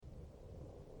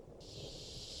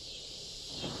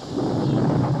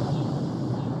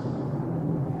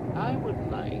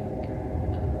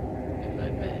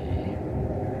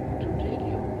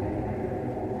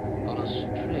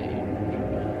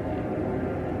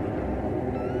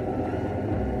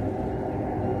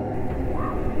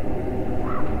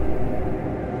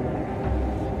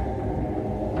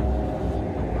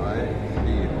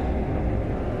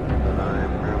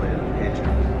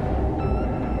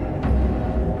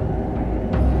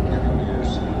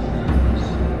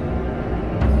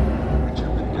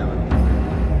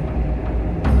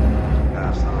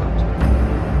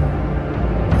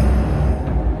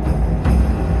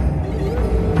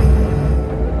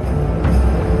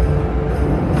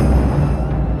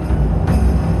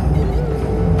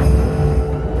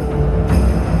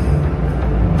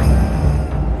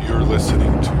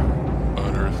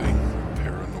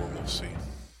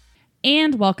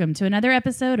welcome to another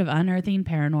episode of Unearthing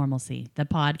Paranormalcy, the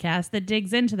podcast that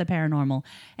digs into the paranormal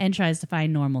and tries to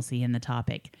find normalcy in the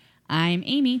topic. I'm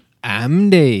Amy. I'm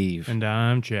Dave. And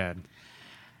I'm Chad.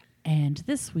 And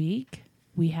this week,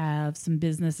 we have some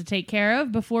business to take care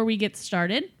of before we get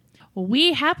started.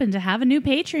 We happen to have a new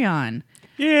Patreon.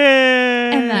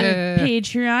 Yay! And that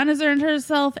Patreon has earned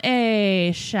herself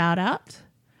a shout out.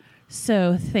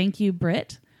 So thank you,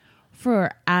 Britt,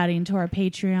 for adding to our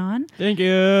Patreon. Thank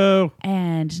you.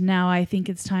 And now I think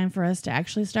it's time for us to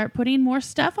actually start putting more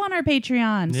stuff on our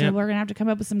Patreon. So Yep. we're going to have to come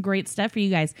up with some great stuff for you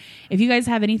guys. If you guys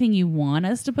have anything you want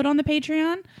us to put on the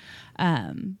Patreon,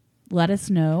 let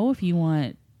us know. If you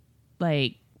want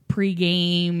like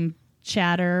pregame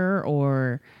chatter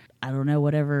or I don't know,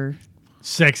 whatever.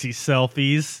 Sexy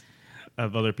selfies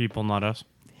of other people, not us.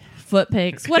 Foot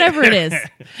pics, whatever it is.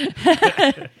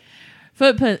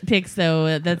 Foot pics,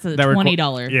 though, that's a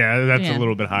 $20. Yeah, that's a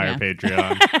little bit higher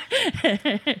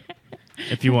Patreon.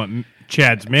 If you want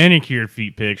Chad's manicured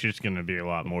feet pics, it's going to be a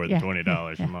lot more than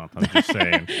 $20 a month. I'm just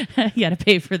saying. You got to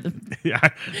pay for them. Yeah,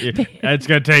 it's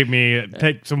going to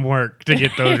take some work to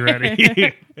get those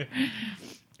ready.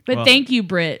 But thank you,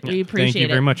 Britt. We appreciate it. Thank you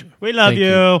very much. We love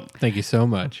you. Thank you so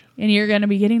much. And you're going to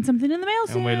be getting something in the mail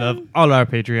soon. And we love all our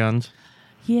Patreons.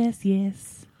 Yes,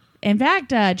 yes. In fact,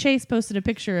 Chase posted a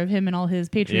picture of him and all his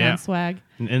Patreon swag.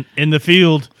 In the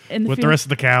field In the with field. the rest of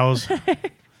the cows,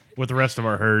 with the rest of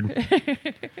our herd.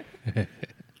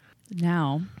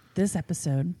 Now, this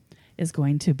episode is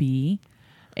going to be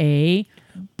a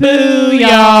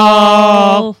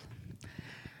Booyah!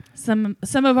 Some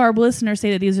of our listeners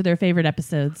say that these are their favorite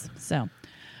episodes. So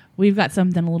we've got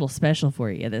something a little special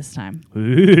for you this time.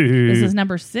 This is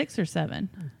number 6 or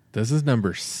 7? This is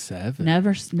number 7.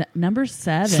 Number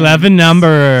 7. Slevin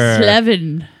number.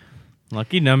 11.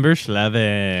 Lucky number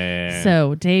 11.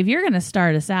 So, Dave, you're going to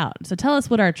start us out. So tell us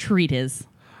what our treat is.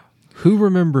 Who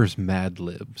remembers Mad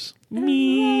Libs?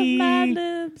 Me. Mad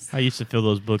Libs. I used to fill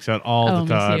those books out all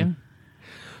the time. Me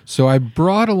So I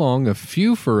brought along a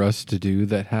few for us to do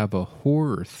that have a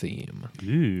horror theme. Ooh.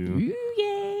 too. Ooh,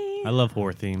 yay. I love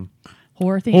horror theme.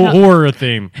 Horror theme. Horror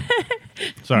theme.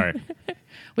 Sorry.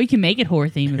 We can make it horror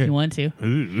theme if you want to.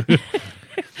 Ooh.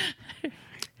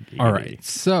 All right.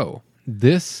 So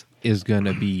this is going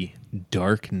to be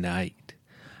Dark Night.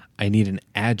 I need an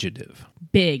adjective.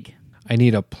 Big. I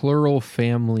need a plural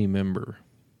family member.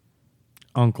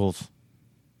 Uncles.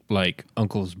 Like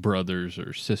uncles, brothers,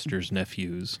 or sisters,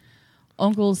 nephews.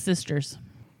 Uncles, sisters.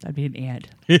 That'd be an ad.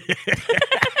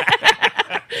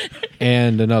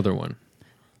 And another one.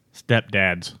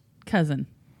 Stepdads. Cousin.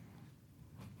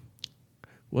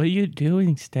 What are you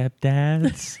doing,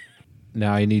 stepdads?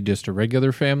 Now I need just a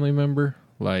regular family member,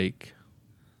 like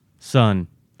Son.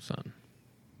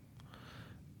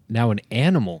 Now an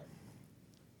animal.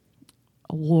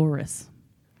 A walrus.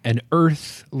 An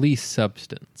earthly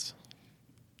substance.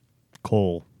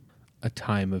 Coal. A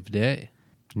time of day.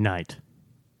 Night.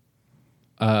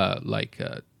 Like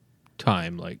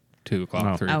time, like 2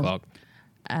 o'clock, 3 Oh. o'clock.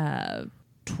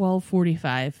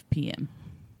 12:45 p.m.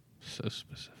 So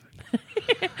specific.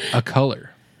 A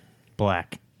color.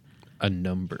 Black. A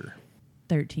number.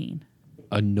 13.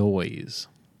 A noise.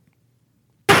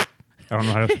 I don't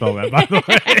know how to spell that, by the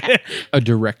way. A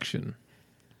direction.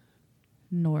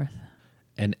 North.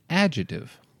 An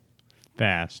adjective.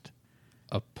 Fast.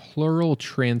 A plural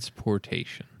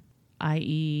transportation.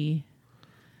 I.e.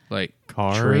 Like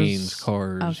Cars? trains,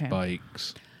 cars, Okay.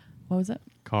 bikes, What was it?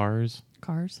 Cars.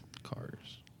 Cars.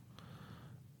 cars.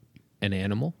 An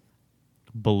animal.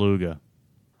 Beluga.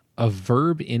 A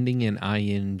verb ending in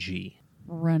ing.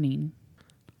 Running.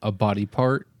 A body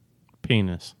part.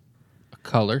 Penis. A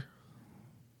color.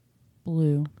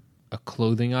 Blue. A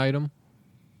clothing item.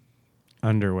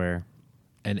 Underwear.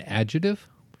 An adjective.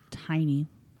 Tiny.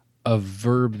 A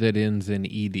verb that ends in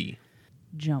ed.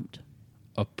 Jumped.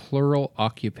 A plural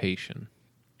occupation.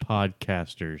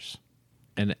 Podcasters.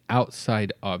 An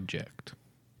outside object.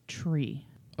 Tree.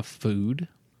 A food.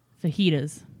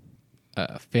 Fajitas.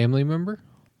 A family member.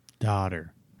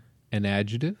 Daughter. An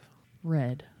adjective.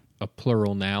 Red. A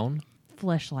plural noun.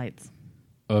 Fleshlights.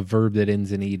 A verb that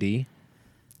ends in ed.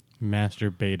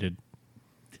 Masturbated.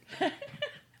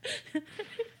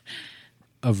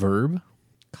 A verb.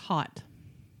 Caught.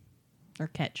 Or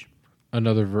catch.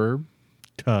 Another verb.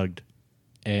 Tugged.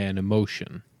 An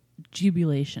emotion.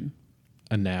 Jubilation.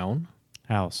 A noun.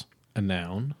 House. A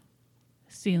noun.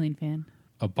 Ceiling fan.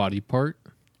 A body part.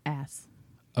 Ass.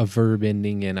 A verb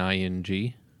ending in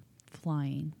ing.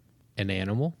 Flying. An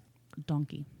animal.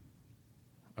 Donkey.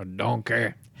 A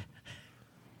donkey.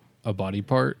 A body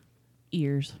part.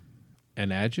 Ears.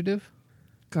 An adjective.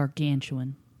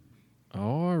 Gargantuan.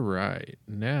 All right.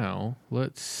 Now,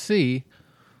 let's see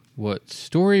what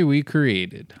story we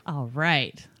created. All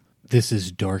right. This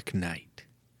is Dark Night.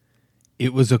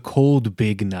 It was a cold,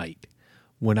 big night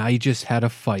when I just had a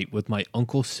fight with my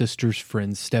uncle's sister's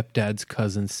friend's stepdad's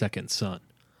cousin's second son.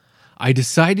 I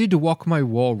decided to walk my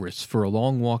walrus for a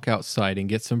long walk outside and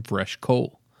get some fresh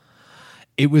coal.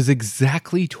 It was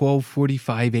exactly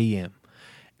 12:45 a.m.,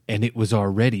 and it was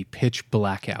already pitch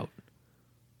black out.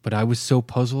 But I was so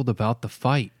puzzled about the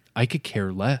fight, I could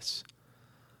care less.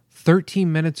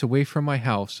 13 minutes away from my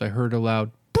house, I heard a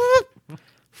loud boop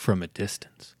from a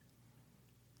distance.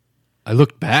 I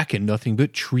looked back and nothing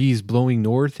but trees blowing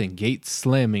north and gates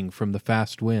slamming from the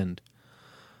fast wind.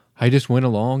 I just went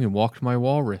along and walked my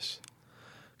walrus.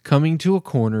 Coming to a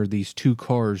corner, these two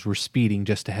cars were speeding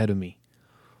just ahead of me.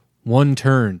 One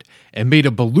turned and made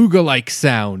a beluga-like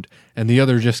sound, and the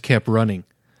other just kept running,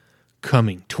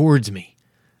 coming towards me.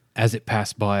 As it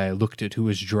passed by, I looked at who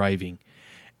was driving,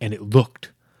 and it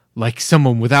looked like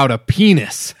someone without a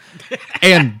penis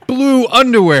and blue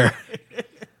underwear.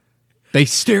 They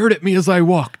stared at me as I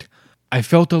walked. I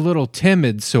felt a little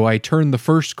timid, so I turned the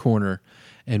first corner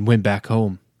and went back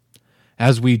home.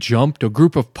 As we jumped, a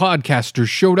group of podcasters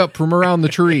showed up from around the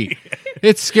tree.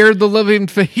 It scared the living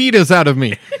fajitas out of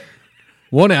me.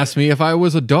 One asked me if I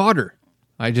was a daughter.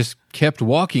 I just kept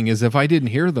walking as if I didn't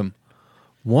hear them.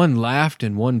 One laughed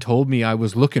and one told me I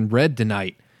was looking red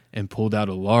tonight and pulled out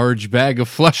a large bag of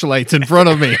Fleshlights in front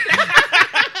of me.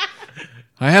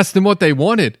 I asked them what they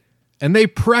wanted, and they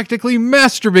practically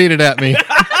masturbated at me.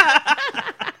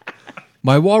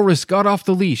 My walrus got off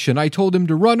the leash, and I told him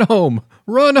to run home.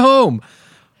 Run home!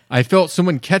 I felt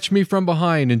someone catch me from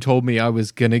behind and told me I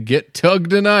was going to get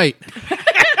tugged tonight.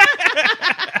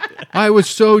 I was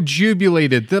so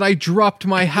jubilated that I dropped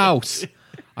my house.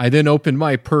 I then opened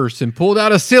my purse and pulled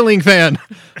out a ceiling fan.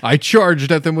 I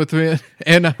charged at them with it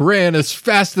and ran as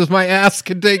fast as my ass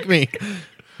could take me.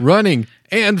 Running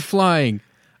and flying,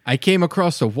 I came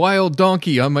across a wild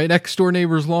donkey on my next-door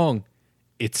neighbor's lawn.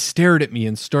 It stared at me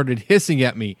and started hissing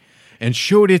at me and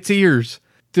showed its ears.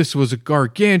 This was a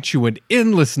gargantuan,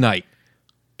 endless night.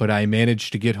 But I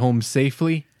managed to get home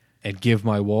safely and give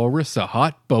my walrus a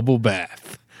hot bubble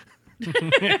bath.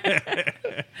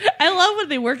 I love when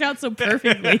they work out so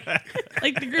perfectly.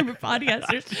 Like the group of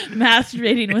podcasters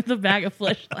masturbating with a bag of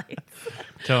Fleshlights.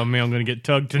 Telling me I'm going to get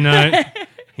tugged tonight.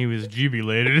 He was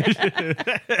jubilated.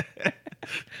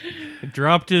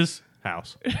 Dropped his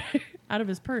house. Out of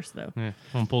his purse, though. Yeah,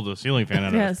 I'm pulled the ceiling fan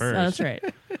out of his purse. That's right.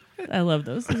 I love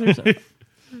those. Those are so.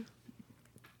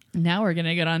 Now we're going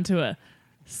to get on to a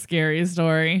scary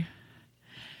story.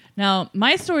 Now,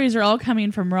 my stories are all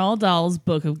coming from Roald Dahl's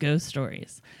Book of Ghost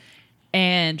Stories.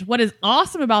 And what is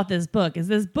awesome about this book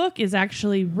is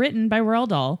actually written by Roald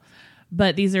Dahl,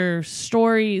 but these are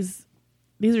stories,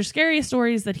 these are scary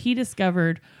stories that he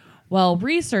discovered while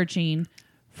researching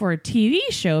for a TV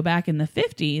show back in the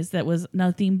 50s that was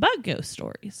nothing but ghost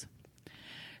stories.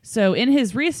 So in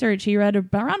his research, he read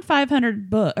around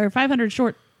 500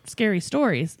 short scary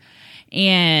stories,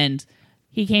 and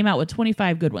he came out with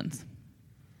 25 good ones.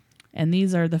 And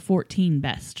these are the 14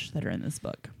 best that are in this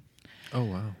book. Oh,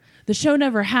 wow. The show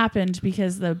never happened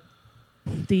because the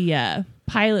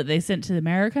pilot they sent to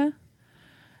America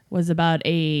was about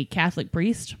a Catholic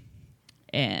priest,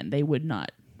 and they would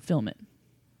not film it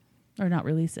or not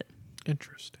release it.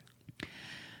 Interesting.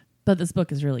 But this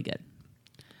book is really good.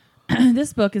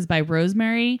 This book is by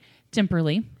Rosemary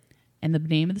Timperley, and the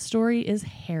name of the story is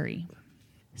Harry.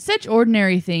 Such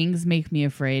ordinary things make me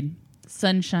afraid.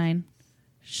 Sunshine,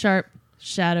 sharp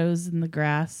shadows in the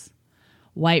grass,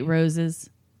 white roses,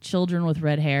 children with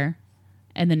red hair,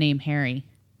 and the name Harry.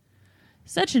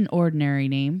 Such an ordinary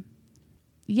name.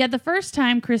 Yet the first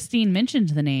time Christine mentioned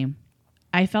the name,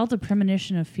 I felt a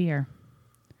premonition of fear.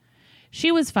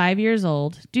 She was 5 years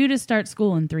old, due to start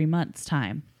school in 3 months'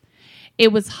 time.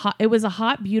 It was a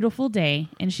hot, beautiful day,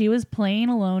 and she was playing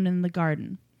alone in the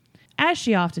garden, as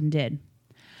she often did.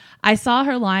 I saw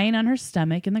her lying on her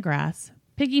stomach in the grass,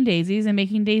 picking daisies and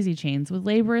making daisy chains with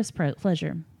laborious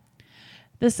pleasure.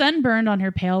 The sun burned on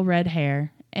her pale red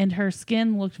hair, and her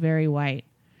skin looked very white.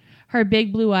 Her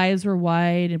big blue eyes were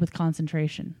wide with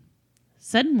concentration.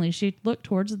 Suddenly, she looked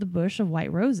towards the bush of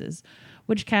white roses,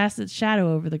 which cast its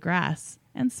shadow over the grass,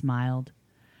 and smiled.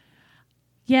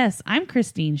 "Yes, I'm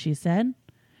Christine," she said.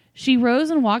 She rose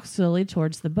and walked slowly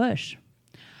towards the bush.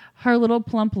 Her little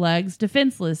plump legs,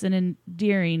 defenseless and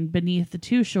endearing beneath the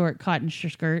too short cotton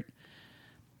skirt.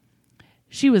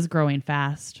 She was growing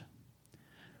fast.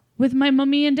 "With my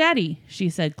mummy and daddy," she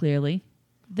said clearly.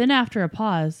 Then after a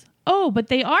pause, "Oh, but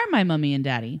they are my mummy and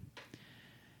daddy."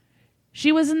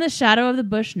 She was in the shadow of the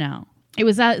bush now, It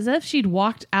was as if she'd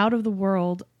walked out of the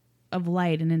world of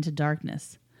light and into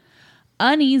darkness.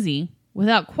 Uneasy,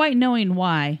 without quite knowing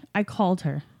why, I called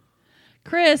her.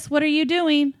 "Chris, what are you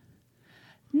doing?"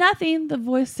 "Nothing." The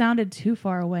voice sounded too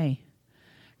far away.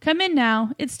 "Come in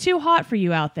now. It's too hot for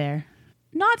you out there."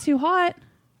 "Not too hot."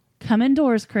 "Come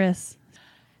indoors, Chris."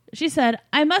 She said,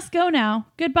 "I must go now.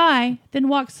 Goodbye," then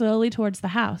walked slowly towards the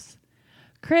house.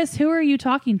 "Chris, who are you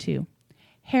talking to?"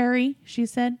 "Harry," she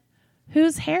said.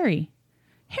 "Who's Harry?"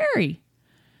 "Harry."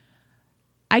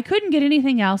 I couldn't get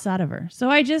anything else out of her, so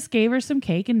I just gave her some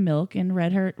cake and milk and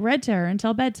read to her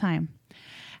until bedtime.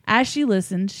 As she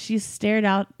listened, she stared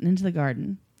out into the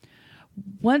garden.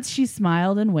 Once she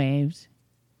smiled and waved.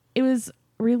 It was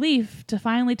relief to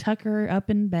finally tuck her up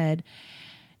in bed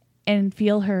and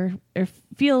feel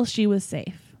she was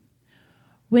safe.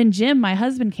 When Jim, my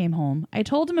husband, came home, I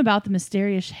told him about the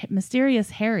mysterious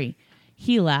Harry.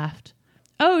 He laughed.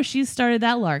 "Oh, she's started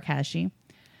that lark, has she?"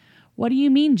 "What do you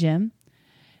mean, Jim?"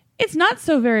 "It's not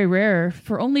so very rare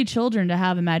for only children to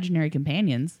have imaginary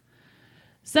companions.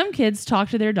 Some kids talk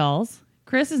to their dolls.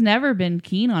 Chris has never been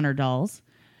keen on her dolls.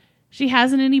 She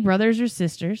hasn't any brothers or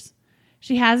sisters.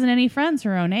 She hasn't any friends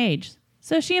her own age,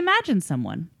 so she imagines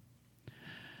someone."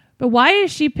 "But why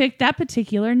has she picked that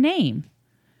particular name?"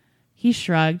 He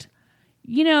shrugged.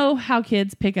 "You know how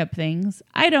kids pick up things.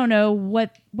 I don't know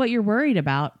what you're worried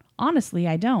about. Honestly,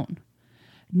 I don't."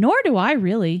 "Nor do I,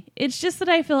 really. It's just that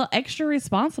I feel extra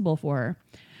responsible for her.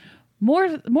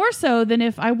 More so than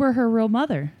if I were her real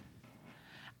mother."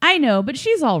 "I know, but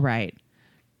she's all right.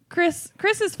 Chris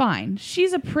is fine.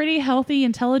 She's a pretty, healthy,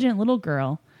 intelligent little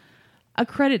girl. A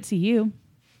credit to you.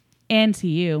 And to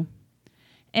you.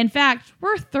 In fact,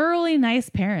 we're thoroughly nice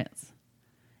parents.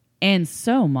 And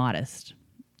so modest."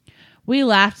 We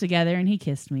laughed together and he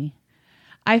kissed me.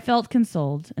 I felt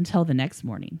consoled until the next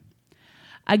morning.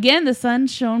 Again, the sun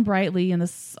shone brightly on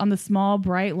the small,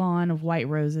 bright lawn of white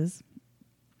roses.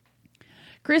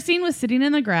 Christine was sitting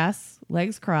in the grass,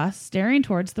 legs crossed, staring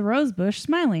towards the rose bush,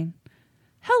 smiling.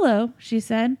 "Hello," she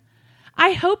said.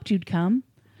 "I hoped you'd come,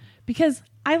 because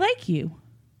I like you."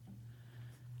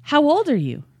 "How old are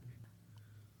you?"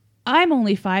 "I'm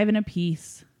only 5 and a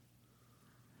piece."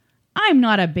 "I'm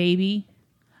not a baby.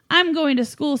 I'm going to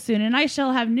school soon, and I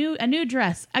shall have a new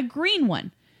dress, a green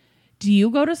one. Do you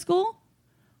go to school?"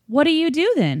 "What do you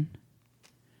do then?"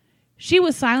 She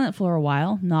was silent for a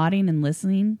while, nodding and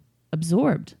listening,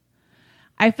 absorbed.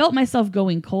 I felt myself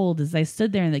going cold as I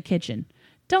stood there in the kitchen.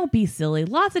 "Don't be silly.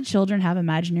 Lots of children have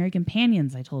imaginary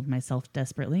companions," I told myself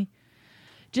desperately.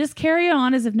 "Just carry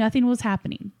on as if nothing was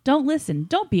happening. Don't listen.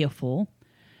 Don't be a fool."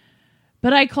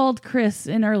 But I called Chris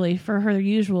in early for her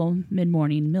usual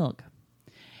mid-morning milk.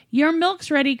 "Your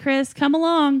milk's ready, Chris. Come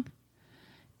along."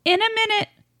 "In a minute."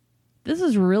 This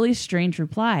was a really strange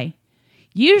reply.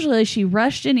 Usually she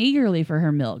rushed in eagerly for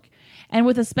her milk, and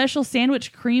with a special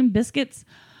sandwich cream biscuits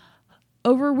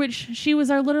over which she was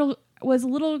a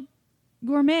little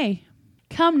gourmet.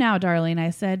 "Come now, darling," I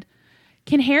said.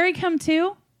 "Can Harry come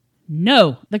too?"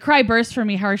 "No!" The cry burst from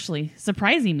me harshly,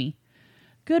 surprising me.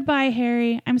 "Goodbye,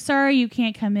 Harry. I'm sorry you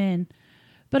can't come in,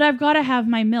 but I've got to have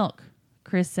my milk,"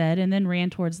 Chris said, and then ran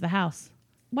towards the house.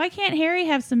 "Why can't Harry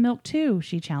have some milk too?"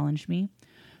 she challenged me.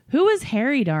 "Who is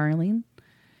Harry, darling?"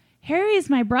 "Harry is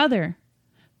my brother."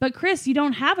 "But Chris, you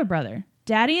don't have a brother.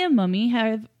 Daddy and Mummy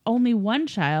have only one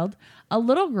child, a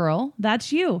little girl.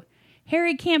 That's you.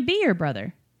 Harry can't be your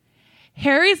brother."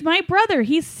 "Harry's my brother.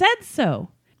 He said so."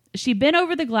 She bent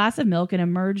over the glass of milk and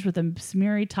emerged with a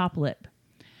smeary top lip.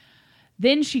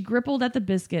 Then she grippled at the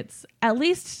biscuits. At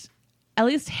least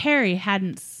Harry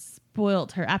hadn't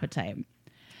spoilt her appetite.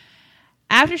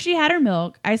 After she had her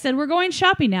milk, I said, "We're going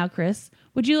shopping now, Chris.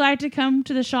 Would you like to come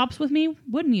to the shops with me?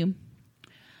 Wouldn't you?"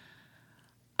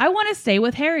 "I want to stay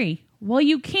with Harry." "Well,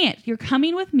 you can't. You're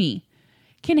coming with me."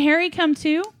 "Can Harry come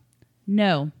too?"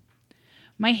 "No."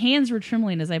 My hands were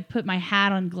trembling as I put on my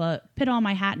hat and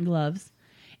gloves.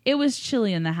 It was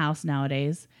chilly in the house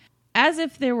nowadays, as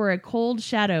if there were a cold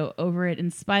shadow over it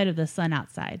in spite of the sun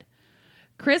outside.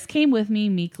 Chris came with me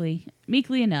meekly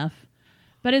enough,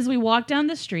 but as we walked down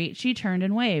the street, she turned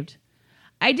and waved.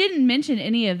 I didn't mention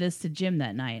any of this to Jim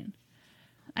that night.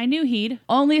 I knew he'd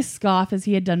only scoff as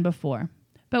he had done before.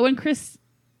 But when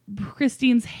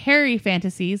Christine's Harry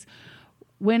fantasies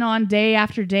went on day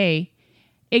after day,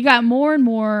 it got more and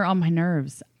more on my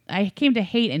nerves. I came to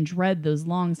hate and dread those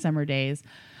long summer days.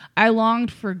 I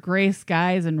longed for gray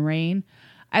skies and rain.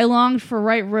 I longed for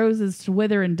ripe roses to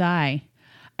wither and die.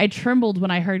 I trembled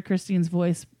when I heard Christine's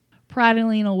voice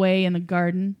prattling away in the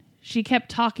garden. She kept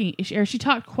talking, she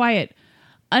talked quiet,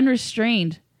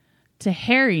 unrestrained, to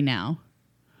Harry now.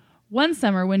 One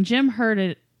summer, when Jim heard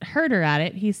it heard her at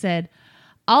it, he said,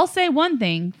 "I'll say one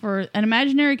thing, for an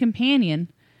imaginary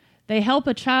companion, they help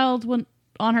a child when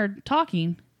on her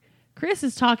talking. Chris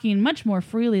is talking much more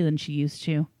freely than she used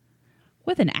to.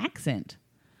 With an accent."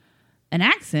 "An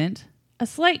accent? A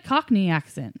slight Cockney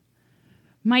accent."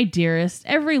 "My dearest,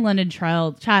 every London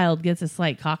child gets a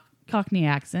slight Cockney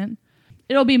accent.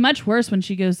 It'll be much worse when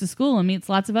she goes to school and meets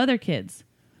lots of other kids."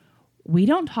 "We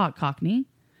don't talk Cockney."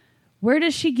 "Where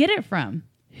does she get it from?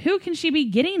 Who can she be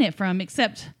getting it from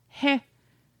except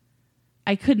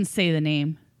I couldn't say the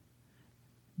name.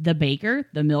 The baker,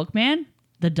 the milkman,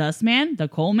 the dustman, the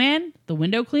coalman, the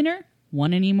window cleaner?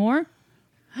 Want any more?"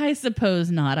 "I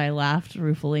suppose not," I laughed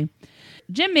ruefully.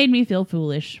 Jim made me feel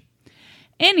foolish.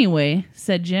 "Anyway,"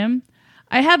 said Jim,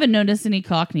 "I haven't noticed any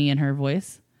Cockney in her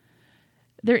voice.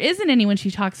 There isn't any when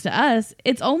she talks to us.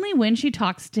 It's only when she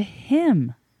talks to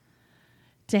him.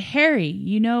 To Harry.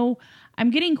 You know, I'm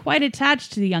getting quite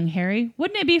attached to the young Harry.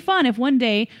 Wouldn't it be fun if one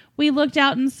day we looked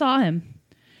out and saw him?"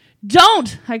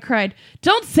 "Don't!" I cried.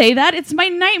 "Don't say that. It's my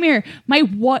nightmare.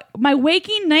 My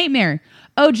waking nightmare.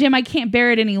 Oh, Jim, I can't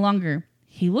bear it any longer."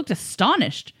 He looked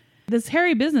astonished. "This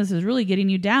Harry business is really getting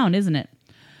you down, isn't it?"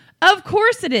 "Of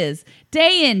course it is.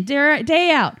 Day in, day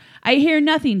out. I hear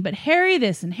nothing but Harry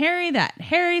this and Harry that.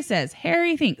 Harry says,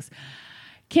 Harry thinks.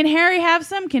 Can Harry have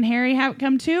some? Can Harry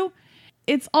come too?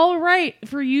 It's all right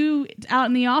for you out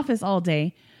in the office all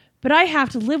day, but I have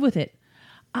to live with it.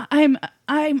 I'm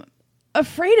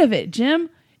afraid of it, Jim.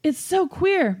 It's so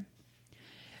queer."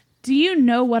 "Do you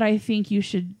know what I think you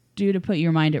should do to put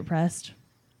your mind at rest?"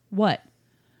 "What?"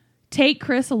 "Take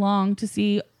Chris along to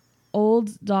see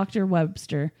old Dr.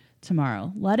 Webster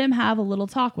tomorrow. Let him have a little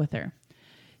talk with her."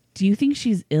 "Do you think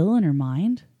she's ill in her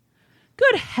mind?"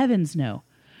 "Good heavens, no.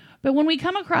 But when we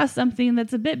come across something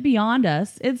that's a bit beyond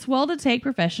us, it's well to take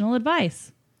professional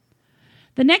advice."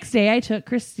 The next day, I took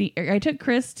Chris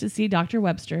to see Dr.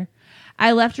 Webster.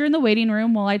 I left her in the waiting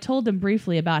room while I told him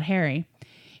briefly about Harry.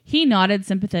 He nodded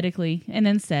sympathetically and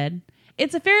then said,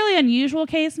 "It's a fairly unusual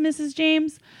case, Mrs.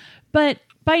 James, but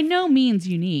by no means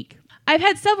unique. I've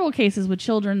had several cases with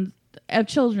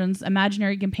children's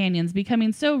imaginary companions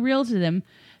becoming so real to them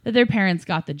that their parents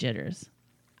got the jitters.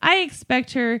 I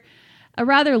expect her a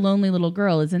rather lonely little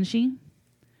girl, isn't she?"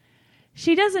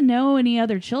 "She doesn't know any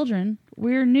other children.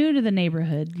 We're new to the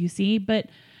neighborhood, you see, but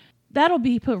that'll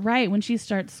be put right when she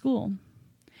starts school.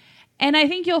 And I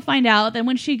think you'll find out that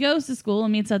when she goes to school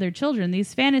and meets other children,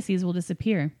 these fantasies will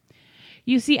disappear.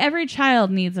 You see, every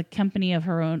child needs company of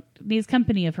her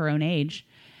own age.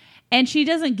 And she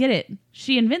doesn't get it.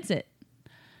 She invents it.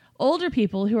 Older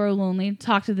people who are lonely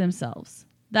talk to themselves.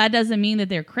 That doesn't mean that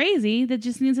they're crazy. That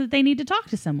just means that they need to talk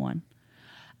to someone.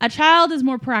 A child is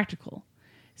more practical.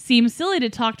 Seems silly to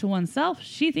talk to oneself,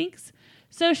 she thinks,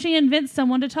 so she invents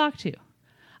someone to talk to.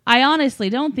 I honestly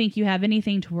don't think you have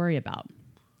anything to worry about."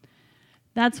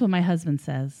 That's what my husband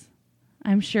says.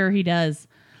 I'm sure he does.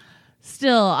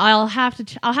 Still, I'll have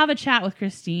a chat with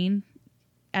Christine,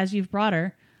 as you've brought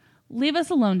her. Leave us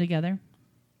alone together.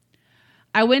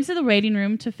 I went to the waiting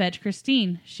room to fetch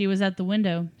Christine. She was at the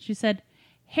window. She said,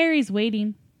 "Harry's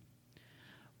waiting."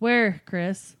 "Where,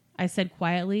 Chris?" I said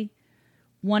quietly,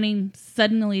 wanting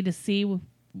suddenly to see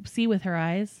with her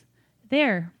eyes.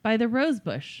 "There, by the rose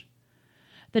bush."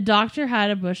 The doctor had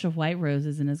a bush of white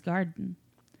roses in his garden.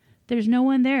 "There's no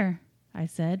one there," I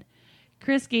said.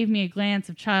 Chris gave me a glance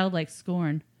of childlike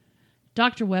scorn.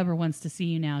 "Dr. Weber wants to see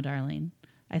you now, darling,"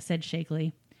 I said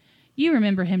shakily. "You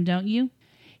remember him, don't you?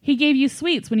 He gave you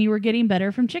sweets when you were getting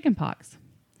better from chicken pox."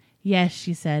 "Yes,"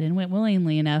 she said, and went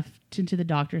willingly enough into the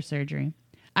doctor's surgery.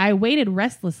 I waited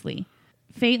restlessly.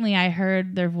 Faintly, I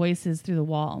heard their voices through the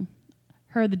wall.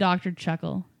 Heard the doctor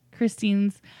chuckle.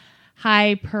 Christine's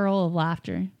high purl of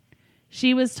laughter.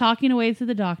 She was talking away to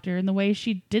the doctor in the way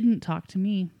she didn't talk to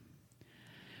me.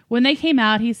 When they came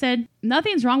out, he said,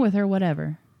 "Nothing's wrong with her,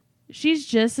 whatever. She's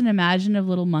just an imaginative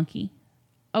little monkey.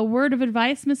 A word of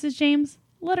advice, Mrs. James?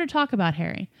 Let her talk about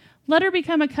Harry. Let her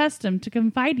become accustomed to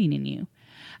confiding in you.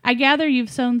 I gather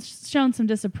you've shown some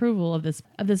disapproval of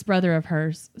this brother of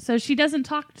hers, so she doesn't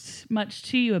talk much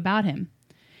to you about him.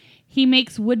 He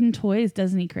makes wooden toys,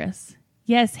 doesn't he, Chris?"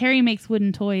 "Yes, Harry makes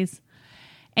wooden toys.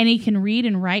 And he can read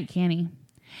and write, can he?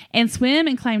 And swim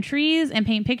and climb trees and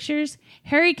paint pictures.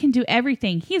 Harry can do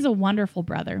everything. He's a wonderful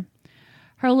brother."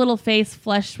 Her little face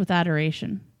flushed with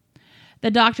adoration.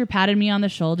 The doctor patted me on the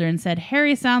shoulder and said,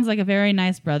 "Harry sounds like a very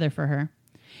nice brother for her.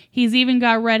 He's even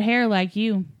got red hair like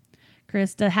you,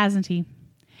 Chris, hasn't he?"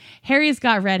 "Harry's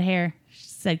got red hair,"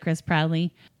 said Chris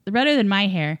proudly. "Redder than my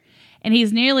hair. And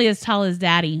he's nearly as tall as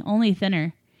Daddy, only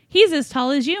thinner." "He's as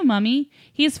tall as you, Mummy.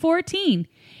 He's 14.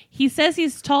 He says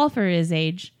he's tall for his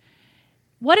age.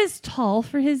 What is tall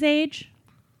for his age?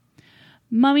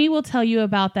 Mummy will tell you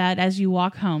about that as you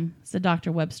walk home, said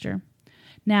Dr. Webster.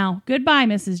 Now, goodbye,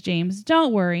 Mrs. James.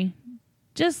 Don't worry.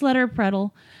 Just let her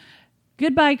prattle.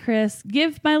 Goodbye, Chris.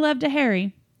 Give my love to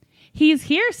Harry. He's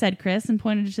here, said Chris, and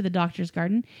pointed to the doctor's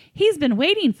garden. He's been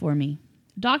waiting for me.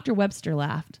 Dr. Webster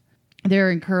laughed.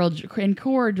 They're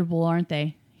incorrigible, aren't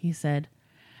they? He said.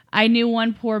 I knew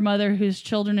one poor mother whose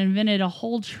children invented a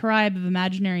whole tribe of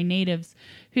imaginary natives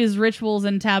whose rituals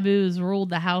and taboos ruled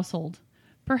the household.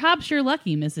 Perhaps you're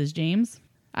lucky, Mrs. James.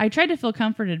 I tried to feel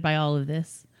comforted by all of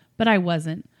this, but I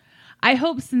wasn't. I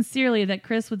hoped sincerely that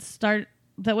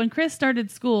when Chris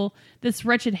started school, this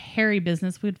wretched Harry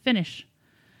business would finish.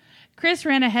 Chris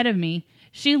ran ahead of me.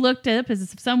 She looked up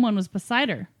as if someone was beside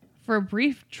her. For a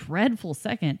brief, dreadful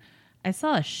second, I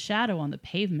saw a shadow on the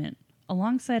pavement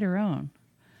alongside her own.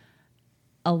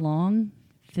 A long,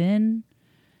 thin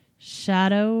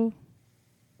shadow,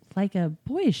 like a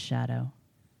boy's shadow.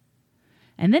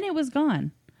 And then it was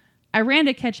gone. I ran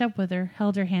to catch up with her,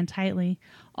 held her hand tightly,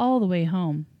 all the way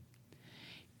home.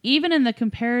 Even in the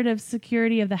comparative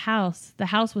security of the house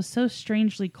was so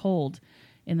strangely cold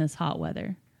in this hot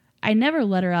weather. I never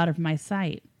let her out of my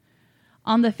sight.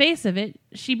 On the face of it,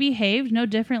 she behaved no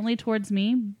differently towards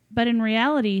me, but in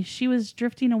reality, she was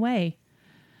drifting away.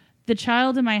 The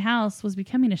child in my house was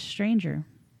becoming a stranger.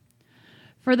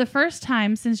 For the first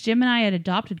time since Jim and I had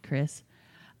adopted Chris,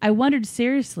 I wondered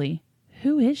seriously,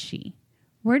 who is she?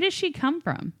 Where does she come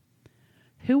from?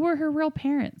 Who were her real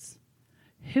parents?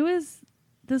 Who is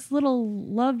this little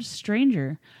loved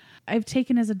stranger I've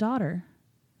taken as a daughter?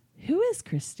 Who is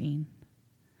Christine?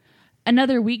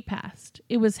 Another week passed.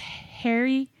 It was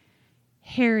Harry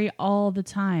all the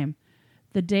time.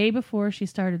 The day before she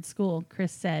started school,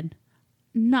 Chris said,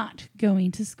 "Not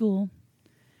going to school."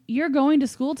 "You're going to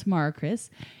school tomorrow,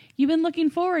 Chris. You've been looking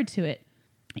forward to it."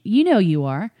 "You know you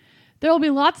are. There will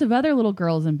be lots of other little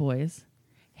girls and boys."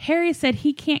 "Harry said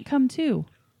he can't come too."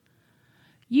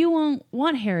 "You won't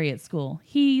want Harry at school.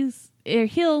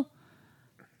 He'll..."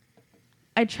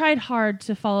 I tried hard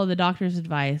to follow the doctor's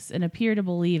advice and appear to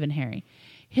believe in Harry.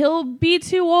 "He'll be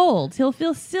too old. He'll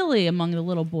feel silly among the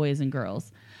little boys and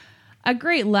girls. A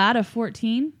great lad of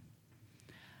 14.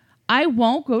 "I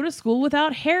won't go to school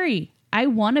without Harry. I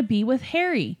want to be with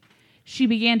Harry." She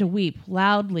began to weep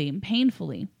loudly and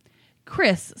painfully.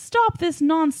 "Chris, stop this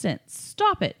nonsense.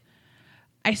 Stop it."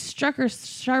 I struck her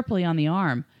sharply on the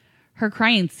arm. Her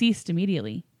crying ceased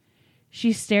immediately.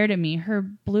 She stared at me, her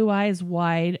blue eyes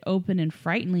wide open and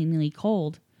frighteningly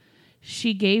cold.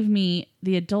 She gave me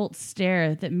the adult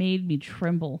stare that made me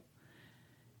tremble.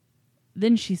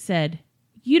 Then she said,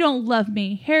 "You don't love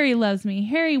me. Harry loves me.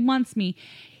 Harry wants me.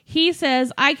 He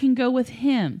says I can go with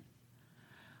him."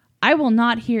 "I will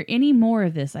not hear any more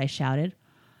of this," I shouted,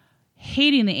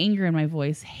 hating the anger in my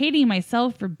voice, hating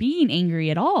myself for being angry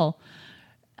at all.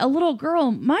 A little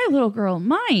girl, my little girl,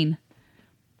 mine.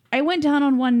 I went down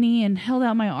on one knee and held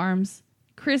out my arms.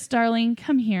 "Chris, darling,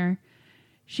 come here."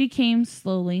 She came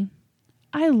slowly.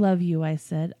 "I love you," I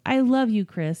said. "I love you,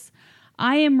 Chris.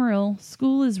 I am real.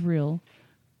 School is real.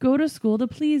 Go to school to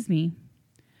please me."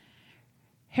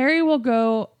 "Harry will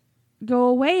go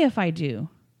away if I do."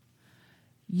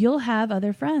 "You'll have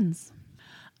other friends."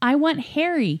 "I want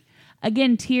Harry."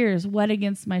 Again, tears wet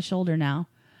against my shoulder now.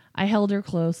 I held her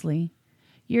closely.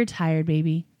 "You're tired,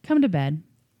 baby. Come to bed."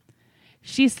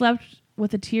 She slept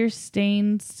with a tear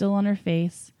stain still on her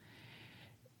face.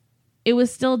 It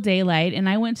was still daylight, and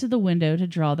I went to the window to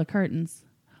draw the curtains.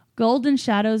 Golden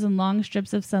shadows and long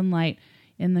strips of sunlight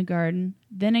in the garden.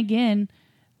 Then again,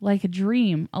 like a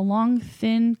dream, a long,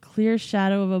 thin, clear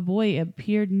shadow of a boy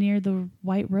appeared near the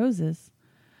white roses.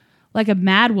 Like a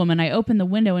madwoman, I opened the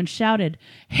window and shouted,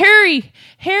 "Harry!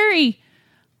 Harry!"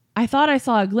 I thought I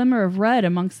saw a glimmer of red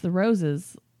amongst the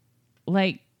roses,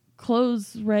 like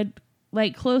close red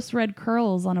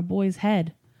curls on a boy's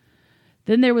head.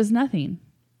 Then there was nothing.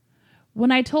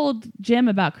 When I told Jim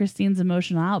about Christine's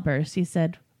emotional outburst, he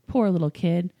said, "Poor little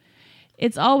kid.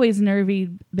 It's always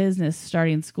nervy business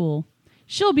starting school.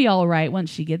 She'll be all right once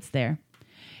she gets there.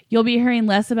 You'll be hearing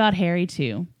less about Harry,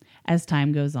 too, as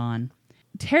time goes on.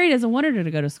 Harry doesn't want her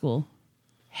to go to school."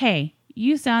 "Hey,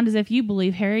 you sound as if you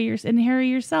believe in Harry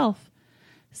yourself."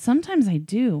 "Sometimes I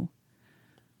do."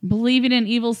 "Believing in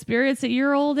evil spirits at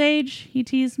your old age?" he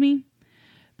teased me.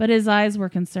 But his eyes were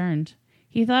concerned.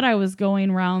 He thought I was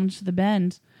going round the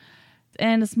bend,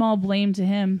 and a small blame to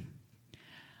him.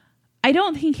 "I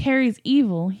don't think Harry's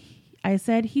evil," I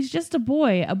said. "He's just a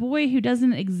boy who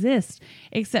doesn't exist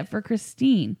except for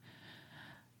Christine."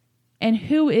 "And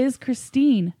who is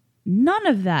Christine?" "None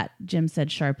of that," Jim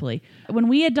said sharply. "When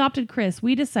we adopted Chris,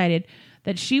 we decided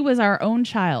that she was our own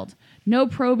child. No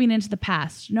probing into the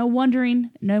past, no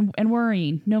wondering and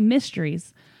worrying, no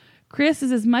mysteries. Chris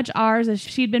is as much ours as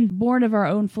she'd been born of our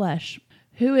own flesh.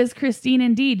 Who is Christine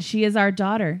indeed? She is our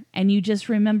daughter, and you just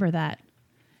remember that.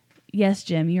 Yes,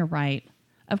 Jim, you're right.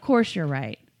 Of course you're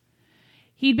right.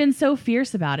 He'd been so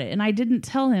fierce about it, and I didn't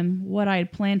tell him what I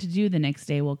had planned to do the next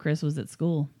day while Chris was at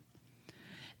school.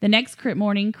 The next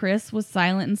morning, Chris was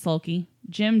silent and sulky.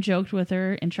 Jim joked with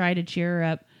her and tried to cheer her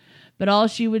up, but all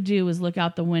she would do was look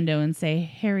out the window and say,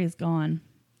 Harry's gone.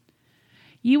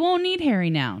 You won't need Harry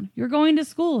now. You're going to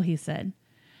school, he said.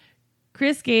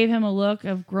 Chris gave him a look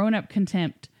of grown-up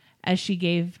contempt as she'd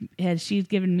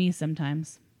given me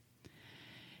sometimes.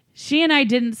 She and I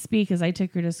didn't speak as I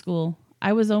took her to school.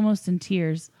 I was almost in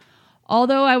tears.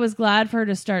 Although I was glad for her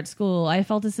to start school, I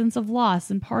felt a sense of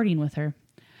loss in parting with her.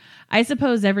 I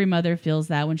suppose every mother feels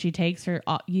that when she takes her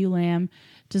ewe lamb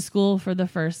to school for the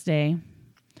first day.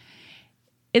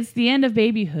 It's the end of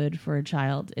babyhood for a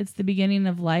child. It's the beginning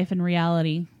of life and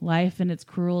reality, life and its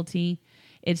cruelty,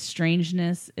 its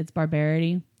strangeness, its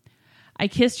barbarity. I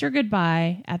kissed her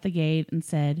goodbye at the gate and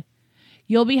said,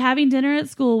 You'll be having dinner at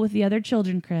school with the other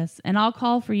children, Chris, and I'll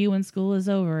call for you when school is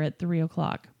over at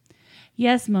 3:00.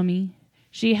 Yes, Mummy.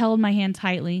 She held my hand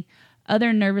tightly.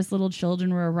 Other nervous little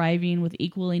children were arriving with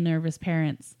equally nervous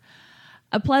parents.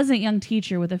 A pleasant young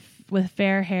teacher with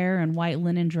fair hair and white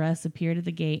linen dress appeared at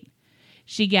the gate.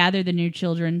 She gathered the new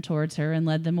children towards her and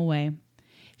led them away.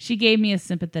 She gave me a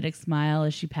sympathetic smile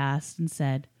as she passed and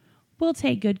said, We'll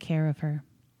take good care of her.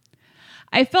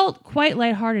 I felt quite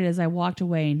lighthearted as I walked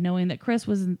away, knowing that Chris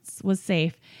was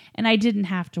safe and I didn't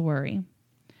have to worry.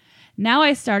 Now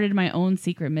I started my own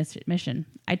secret mission.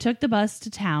 I took the bus to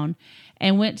town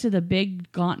and went to the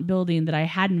big, gaunt building that I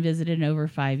hadn't visited in over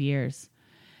 5 years.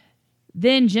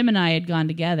 Then Jim and I had gone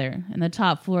together, and the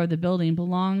top floor of the building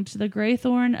belonged to the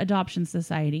Graythorn Adoption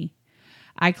Society.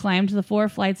 I climbed the 4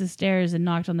 flights of stairs and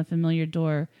knocked on the familiar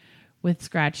door with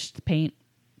scratched paint.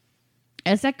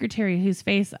 A secretary whose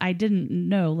face I didn't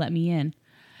know let me in.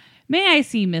 May I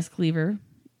see Miss Cleaver?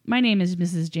 My name is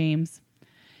Mrs. James.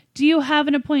 Do you have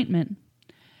an appointment?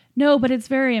 No, but it's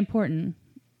very important.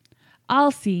 I'll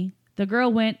see. The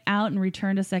girl went out and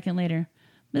returned a second later.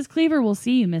 Miss Cleaver will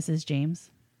see you, Mrs.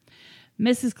 James.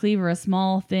 Mrs. Cleaver, a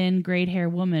small, thin,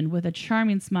 grayed-haired woman with a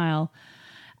charming smile,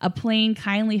 a plain,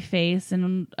 kindly face,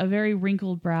 and a very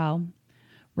wrinkled brow,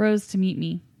 rose to meet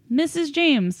me. Mrs.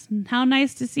 James, how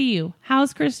nice to see you.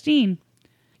 How's Christine?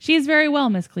 She is very well,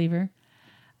 Miss Cleaver.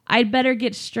 I'd better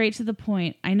get straight to the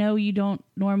point. I know you don't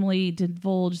normally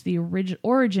divulge the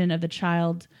origin of the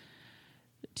child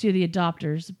to the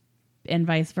adopters and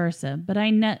vice versa, but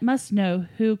I must know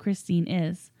who Christine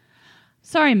is.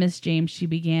 Sorry, Miss James, she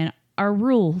began. Our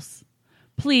rules.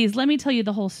 Please, let me tell you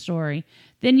the whole story.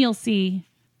 Then you'll see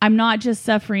I'm not just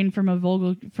suffering from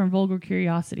vulgar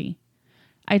curiosity.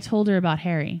 I told her about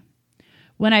Harry.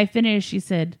 When I finished, she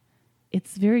said,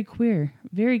 It's very queer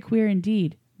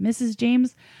indeed. Mrs.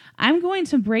 James, I'm going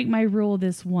to break my rule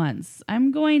this once.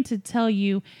 I'm going to tell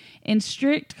you in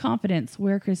strict confidence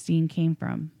where Christine came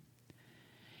from.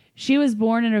 She was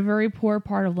born in a very poor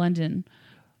part of London.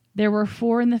 There were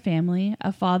 4 in the family,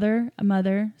 a father, a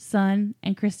mother, son,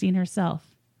 and Christine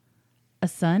herself. A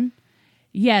son?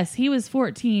 Yes, he was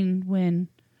 14 when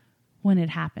it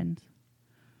happened.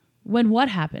 When what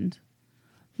happened?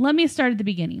 Let me start at the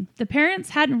beginning. The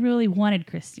parents hadn't really wanted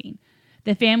Christine.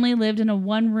 The family lived in a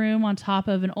 1-room on top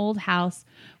of an old house,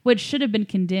 which should have been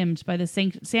condemned by the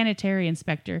sanitary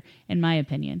inspector, in my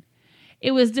opinion.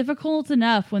 It was difficult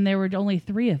enough when there were only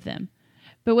 3 of them.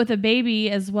 But with a baby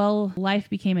as well, life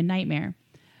became a nightmare.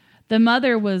 The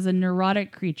mother was a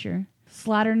neurotic creature,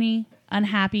 slatternly,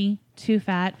 unhappy, too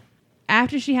fat.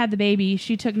 After she had the baby,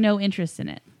 she took no interest in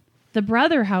it. The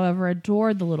brother, however,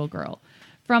 adored the little girl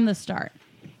from the start.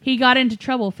 He got into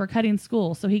trouble for cutting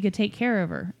school so he could take care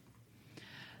of her.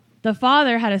 The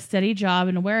father had a steady job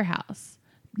in a warehouse.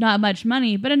 Not much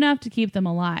money, but enough to keep them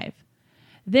alive.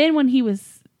 Then he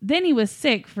was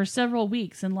sick for several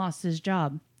weeks and lost his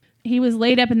job. He was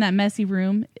laid up in that messy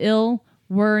room, ill,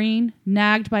 worrying,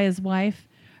 nagged by his wife,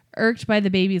 irked by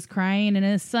the baby's crying, and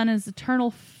his son's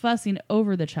eternal fussing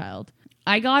over the child.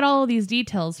 I got all of these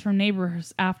details from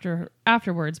neighbors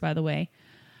afterwards, by the way.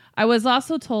 I was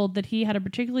also told that he had a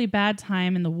particularly bad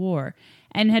time in the war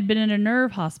and had been in a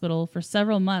nerve hospital for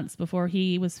several months before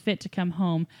he was fit to come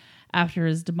home after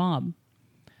his demob.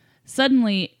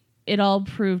 Suddenly, it all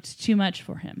proved too much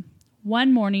for him.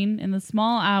 One morning, in the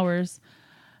small hours,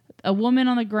 a woman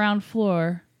on the ground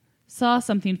floor saw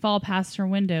something fall past her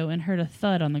window and heard a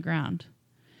thud on the ground.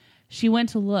 She went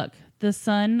to look. The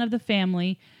son of the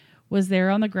family was there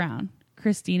on the ground.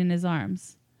 Christine in his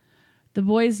arms. The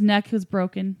boy's neck was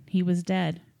broken. He was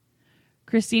dead.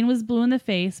 Christine was blue in the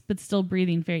face, but still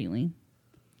breathing faintly.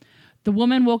 The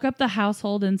woman woke up the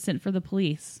household and sent for the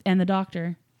police and the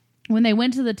doctor. When they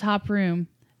went to the top room,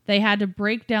 they had to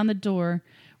break down the door,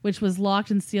 which was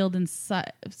locked and sealed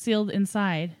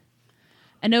inside.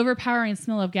 An overpowering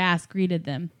smell of gas greeted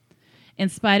them, in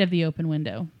spite of the open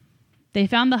window. They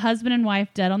found the husband and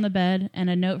wife dead on the bed, and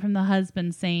a note from the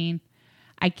husband saying,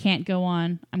 "I can't go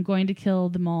on. I'm going to kill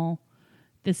them all.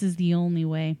 This is the only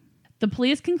way." The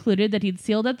police concluded that he'd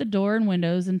sealed up the door and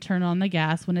windows and turned on the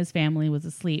gas when his family was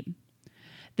asleep.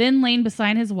 Then lain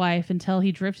beside his wife until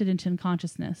he drifted into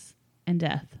unconsciousness and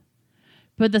death.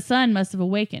 But the son must have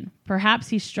awakened. Perhaps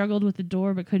he struggled with the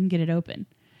door but couldn't get it open.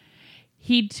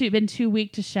 He'd been too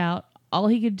weak to shout. All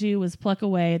he could do was pluck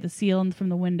away the seal from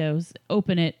the windows,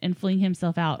 open it, and fling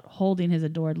himself out, holding his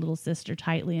adored little sister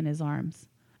tightly in his arms.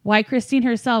 Why Christine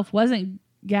herself wasn't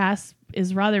gasped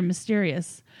is rather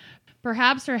mysterious.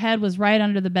 Perhaps her head was right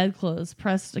under the bedclothes,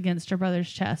 pressed against her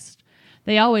brother's chest.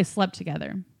 They always slept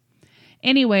together.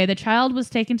 Anyway, the child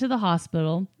was taken to the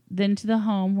hospital, then to the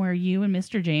home where you and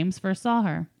Mr. James first saw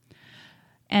her.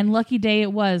 And lucky day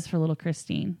it was for little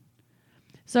Christine.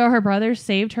 So her brother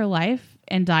saved her life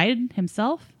and died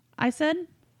himself, I said.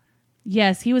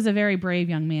 Yes, he was a very brave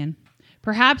young man.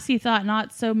 Perhaps he thought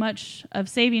not so much of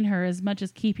saving her as much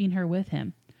as keeping her with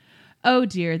him. Oh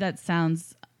dear, that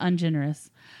sounds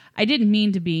ungenerous. I didn't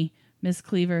mean to be, Miss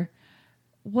Cleaver.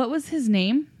 What was his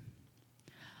name?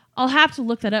 I'll have to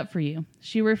look that up for you.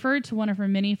 She referred to one of her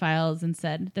mini files and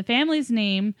said, the family's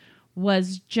name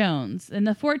was Jones, and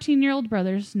the 14-year-old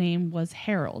brother's name was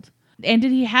Harold. And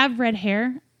did he have red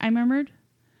hair? I murmured.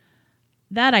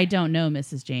 That I don't know,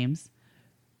 Mrs. James.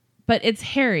 But it's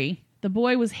Harry. The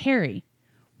boy was Harry.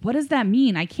 What does that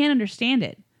mean? I can't understand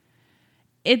it.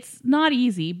 It's not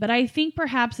easy, but I think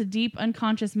perhaps a deep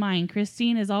unconscious mind,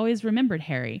 Christine has always remembered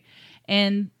Harry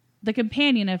and the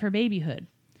companion of her babyhood.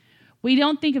 We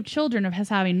don't think of children as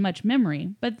having much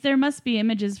memory, but there must be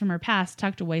images from her past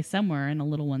tucked away somewhere in a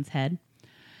little one's head.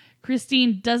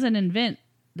 Christine doesn't invent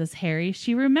this Harry.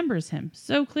 She remembers him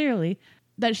so clearly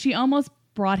that she almost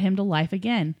brought him to life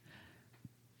again.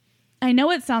 I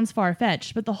know it sounds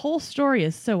far-fetched, but the whole story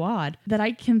is so odd that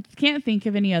I can't think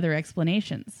of any other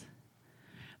explanations.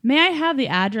 May I have the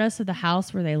address of the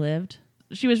house where they lived?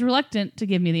 She was reluctant to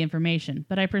give me the information,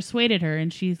 but I persuaded her,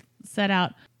 and she set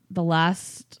out the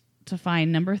last to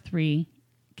find number 3,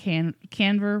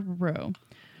 Canver Row,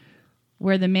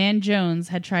 where the man Jones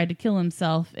had tried to kill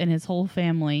himself and his whole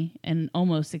family and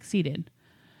almost succeeded.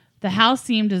 The house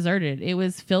seemed deserted. It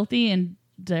was filthy and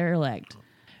derelict.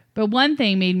 But one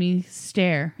thing made me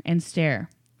stare and stare.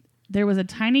 There was a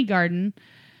tiny garden,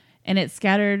 and it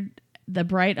scattered the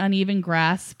bright, uneven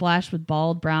grass splashed with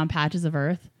bald, brown patches of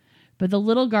earth. But the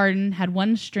little garden had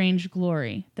one strange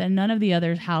glory that none of the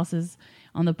other houses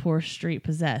on the poor street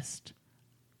possessed.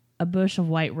 A bush of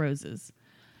white roses.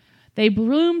 They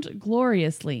bloomed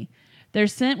gloriously. Their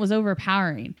scent was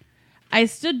overpowering. I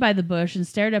stood by the bush and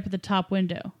stared up at the top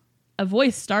window. A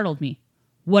voice startled me.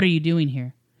 "What are you doing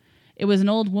here?" It was an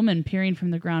old woman peering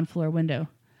from the ground floor window.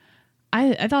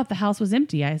 I thought the house was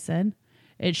empty, I said.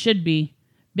 It should be.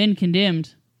 Been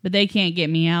condemned, but they can't get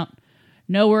me out.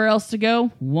 Nowhere else to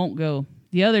go, won't go.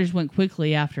 The others went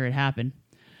quickly after it happened.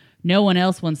 No one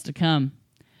else wants to come.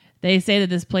 They say that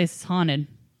this place is haunted.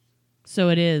 So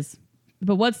it is.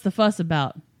 But what's the fuss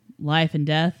about? Life and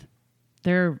death?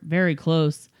 They're very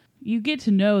close. You get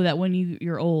to know that when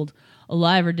you're old.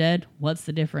 Alive or dead, what's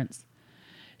the difference?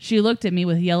 She looked at me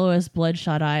with yellowish,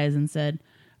 bloodshot eyes and said,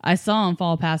 I saw him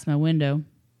fall past my window.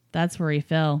 That's where he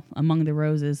fell, among the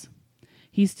roses.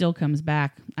 He still comes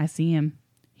back. I see him.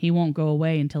 He won't go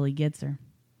away until he gets her.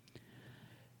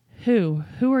 Who?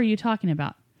 Who are you talking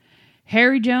about?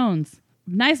 Harry Jones.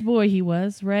 Nice boy he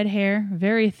was. Red hair,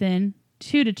 very thin.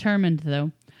 Too determined,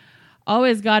 though.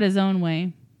 Always got his own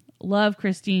way. Loved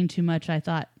Christine too much, I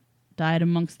thought. Died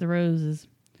amongst the roses.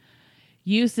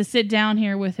 Used to sit down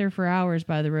here with her for hours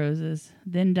by the roses.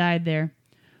 Then died there.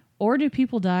 Or do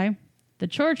people die? The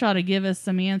church ought to give us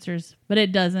some answers, but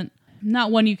it doesn't.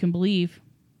 Not one you can believe.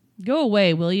 Go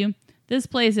away, will you? This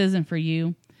place isn't for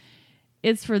you.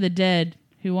 It's for the dead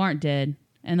who aren't dead,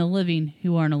 and the living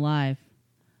who aren't alive.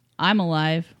 I'm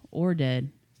alive or dead.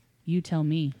 You tell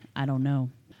me. I don't know.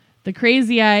 The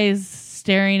crazy eyes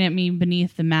staring at me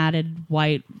beneath the matted,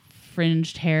 white,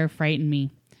 fringed hair frightened me.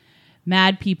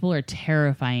 Mad people are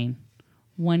terrifying.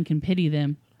 One can pity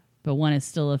them, but one is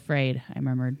still afraid, I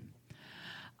murmured.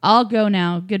 I'll go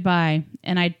now. Goodbye.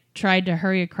 And I tried to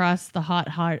hurry across the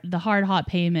hard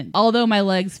pavement, although my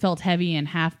legs felt heavy and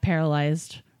half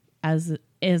paralyzed. as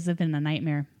if in a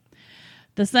nightmare.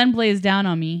 The sun blazed down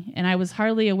on me, and I was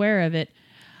hardly aware of it.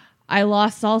 I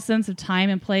lost all sense of time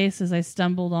and place as I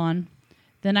stumbled on.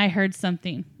 Then I heard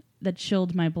something that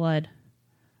chilled my blood.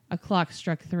 A clock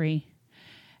struck 3.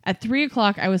 At 3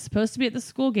 o'clock, I was supposed to be at the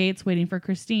school gates waiting for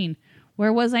Christine.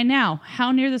 Where was I now?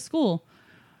 How near the school?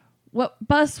 What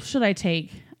bus should I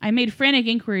take? I made frantic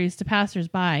inquiries to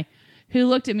passers-by, who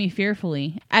looked at me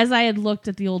fearfully, as I had looked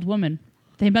at the old woman.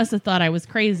 They must have thought I was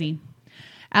crazy.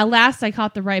 At last, I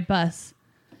caught the right bus.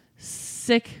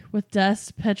 Sick with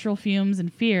dust, petrol fumes,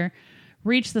 and fear,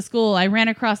 reached the school. I ran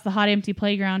across the hot, empty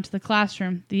playground to the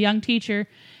classroom. The young teacher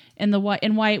in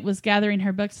white was gathering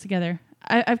her books together.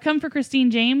 I've come for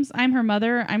Christine James. I'm her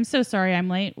mother. I'm so sorry I'm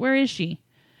late. Where is she?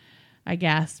 I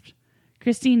gasped.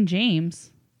 Christine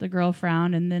James? The girl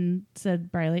frowned and then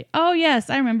said brightly, oh, yes,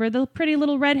 I remember, the pretty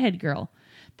little redhead girl.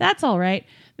 That's all right.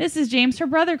 Mrs. James, her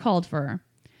brother called for her.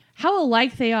 How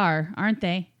alike they are, aren't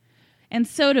they? And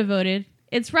so devoted.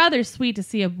 It's rather sweet to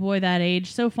see a boy that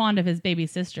age so fond of his baby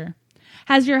sister.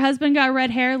 Has your husband got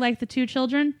red hair like the 2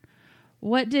 children?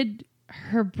 What did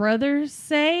her brother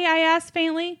say? I asked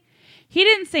faintly. He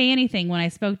didn't say anything when I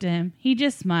spoke to him. He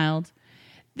just smiled.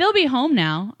 They'll be home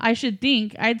now, I should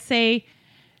think. I'd say,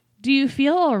 do you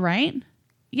feel all right?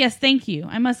 Yes, thank you.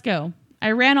 I must go.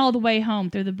 I ran all the way home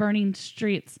through the burning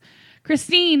streets.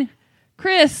 Christine!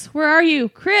 Chris! Where are you?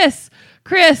 Chris!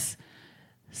 Chris!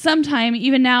 Sometime,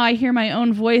 even now, I hear my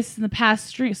own voice in the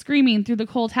past screaming through the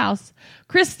cold house.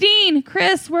 Christine!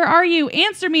 Chris, where are you?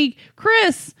 Answer me!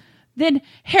 Chris! Then,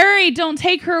 Harry, don't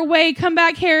take her away. Come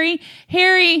back, Harry!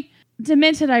 Harry!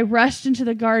 Demented, I rushed into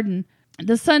the garden.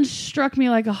 The sun struck me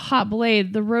like a hot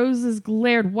blade. The roses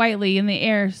glared whitely in the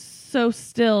air, so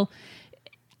still.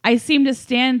 I seemed to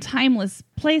stand timeless,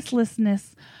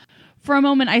 placelessness. For a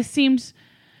moment, I seemed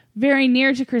very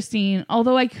near to Christine,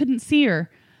 although I couldn't see her.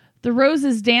 The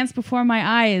roses danced before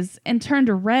my eyes and turned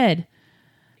to red.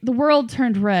 The world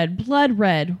turned red, blood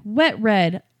red, wet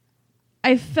red.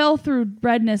 I fell through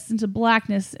redness into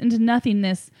blackness, into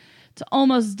nothingness, to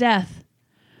almost death.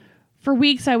 For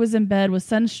weeks I was in bed with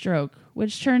sunstroke,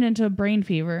 which turned into a brain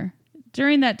fever.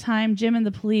 During that time, Jim and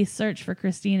the police searched for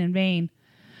Christine in vain.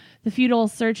 The futile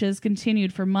searches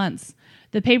continued for months.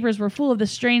 The papers were full of the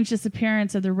strange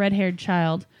disappearance of the red-haired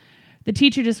child. The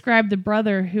teacher described the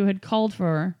brother who had called for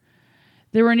her.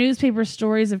 There were newspaper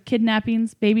stories of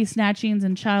kidnappings, baby snatchings,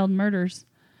 and child murders.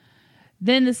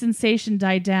 Then the sensation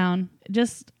died down,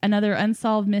 just another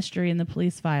unsolved mystery in the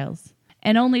police files.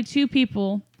 And only 2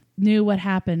 people knew what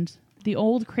happened. The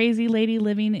old crazy lady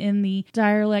living in the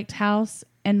derelict house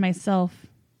and myself.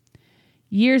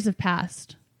 Years have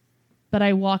passed, but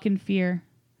I walk in fear.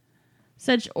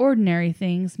 Such ordinary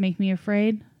things make me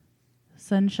afraid.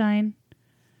 Sunshine,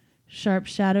 sharp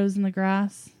shadows in the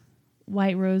grass,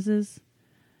 white roses,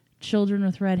 children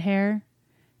with red hair,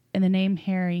 and the name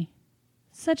Harry.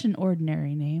 Such an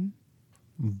ordinary name.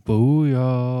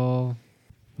 Booyah.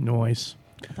 Noise.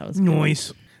 That was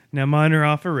Noise. Now mine are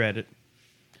off of Reddit,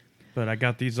 but I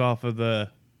got these off of the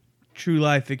True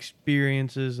Life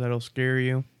Experiences That'll Scare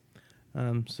You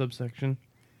subsection.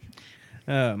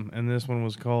 And this one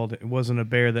was called It Wasn't a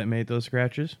Bear That Made Those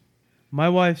Scratches. My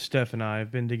wife Steph and I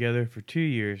have been together for 2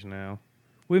 years now.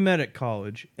 We met at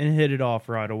college and hit it off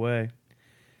right away.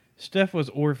 Steph was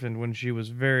orphaned when she was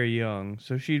very young,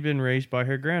 so she'd been raised by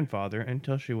her grandfather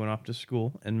until she went off to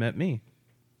school and met me.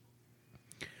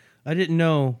 I didn't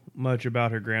know much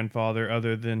about her grandfather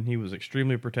other than he was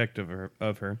extremely protective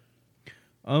of her,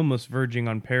 almost verging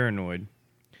on paranoid.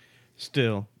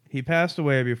 Still, he passed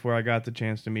away before I got the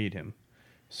chance to meet him,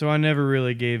 so I never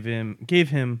really gave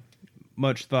him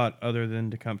much thought other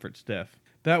than to comfort Steph.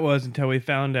 That was until we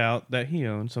found out that he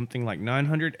owned something like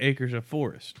 900 acres of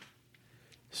forest.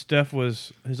 Steph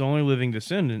was his only living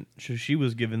descendant, so she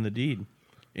was given the deed,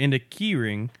 and a key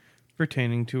ring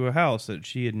pertaining to a house that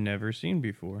she had never seen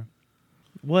before.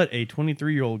 What a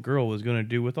 23-year-old girl was going to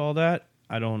do with all that,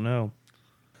 I don't know.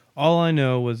 All I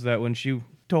know was that when she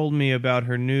told me about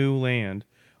her new land,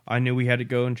 I knew we had to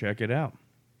go and check it out.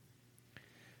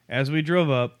 As we drove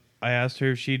up, I asked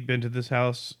her if she'd been to this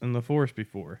house in the forest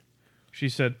before. She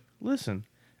said, "Listen,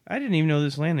 I didn't even know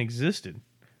this land existed.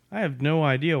 I have no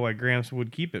idea why Gramps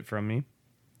would keep it from me."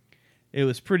 It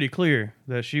was pretty clear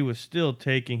that she was still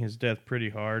taking his death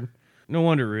pretty hard. No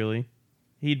wonder, really.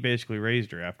 He'd basically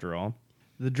raised her, after all.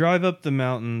 The drive up the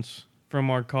mountains from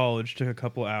our college took a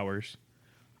couple hours.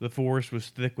 The forest was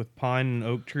thick with pine and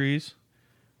oak trees,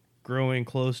 growing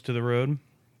close to the road.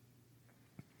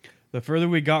 The further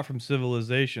we got from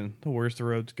civilization, the worse the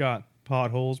roads got.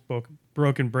 Potholes,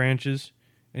 broken branches,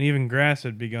 and even grass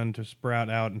had begun to sprout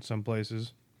out in some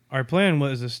places. Our plan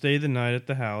was to stay the night at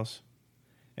the house,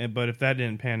 but if that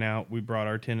didn't pan out, we brought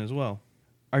our tent as well.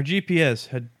 Our GPS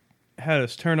had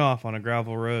us turn off on a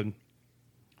gravel road.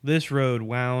 This road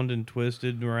wound and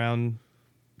twisted around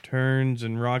turns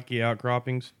and rocky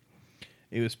outcroppings.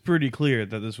 It was pretty clear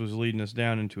that this was leading us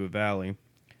down into a valley.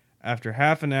 After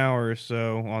half an hour or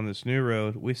so on this new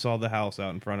road, we saw the house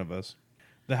out in front of us.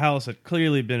 The house had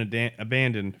clearly been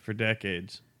abandoned for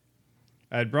decades.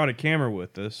 I had brought a camera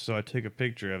with us, so I took a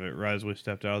picture of it right as we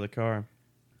stepped out of the car.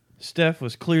 Steph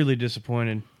was clearly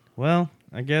disappointed. Well,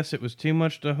 I guess it was too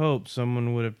much to hope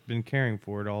someone would have been caring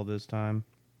for it all this time.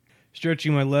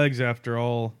 Stretching my legs after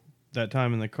all that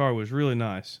time in the car was really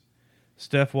nice.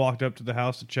 Steph walked up to the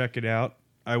house to check it out.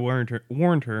 I warned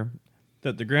her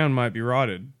that the ground might be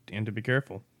rotted and to be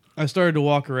careful. I started to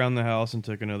walk around the house and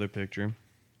took another picture.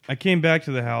 I came back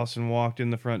to the house and walked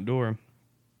in the front door.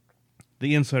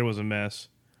 The inside was a mess.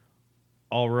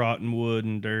 All rotten wood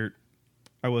and dirt.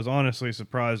 I was honestly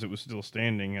surprised it was still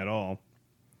standing at all.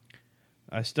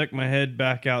 I stuck my head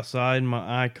back outside and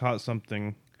my eye caught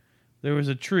something. There was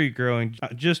a tree growing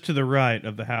just to the right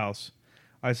of the house.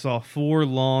 I saw 4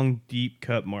 long, deep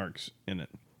cut marks in it.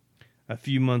 A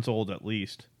few months old at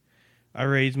least. I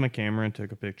raised my camera and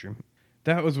took a picture.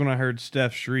 That was when I heard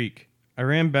Steph shriek. I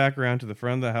ran back around to the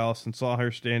front of the house and saw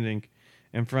her standing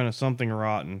in front of something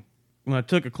rotten. When I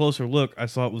took a closer look, I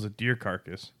saw it was a deer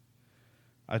carcass.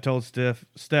 I told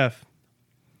Steph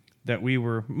that we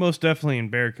were most definitely in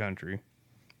bear country,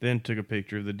 then took a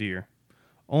picture of the deer.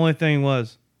 Only thing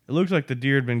was, it looked like the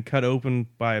deer had been cut open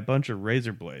by a bunch of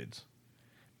razor blades.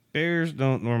 Bears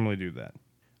don't normally do that.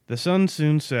 The sun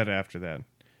soon set after that.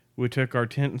 We took our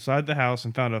tent inside the house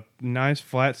and found a nice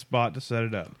flat spot to set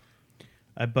it up.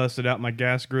 I busted out my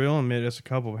gas grill and made us a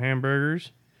couple of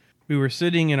hamburgers. We were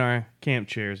sitting in our camp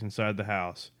chairs inside the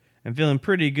house and feeling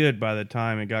pretty good by the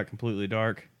time it got completely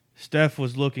dark. Steph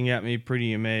was looking at me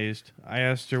pretty amazed. I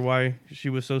asked her why she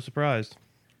was so surprised.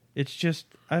 It's just,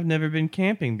 I've never been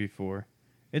camping before.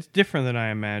 It's different than I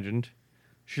imagined.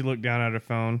 She looked down at her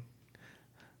phone.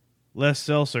 Less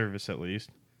cell service, at least.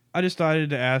 I decided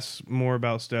to ask more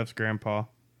about Steph's grandpa.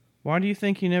 Why do you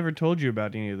think he never told you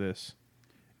about any of this?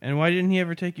 And why didn't he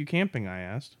ever take you camping, I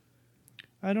asked.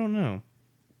 I don't know.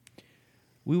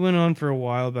 We went on for a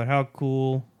while about how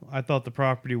cool I thought the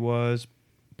property was,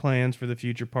 plans for the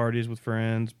future parties with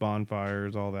friends,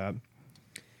 bonfires, all that.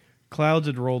 Clouds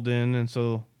had rolled in, and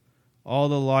so all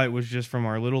the light was just from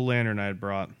our little lantern I had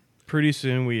brought. Pretty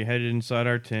soon we headed inside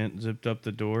our tent, zipped up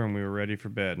the door, and we were ready for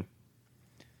bed.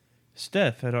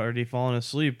 Steph had already fallen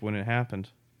asleep when it happened.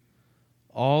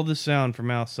 All the sound from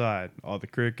outside, all the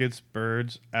crickets,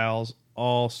 birds, owls,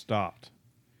 all stopped.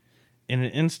 In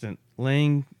an instant,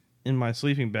 laying in my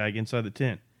sleeping bag inside the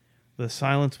tent, the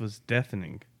silence was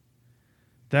deafening.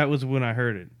 That was when I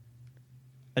heard it.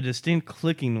 A distinct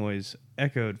clicking noise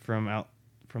echoed from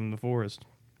the forest.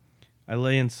 I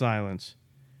lay in silence,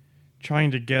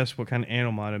 trying to guess what kind of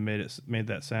animal had made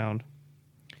that sound.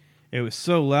 It was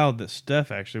so loud that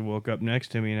Steph actually woke up next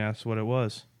to me and asked what it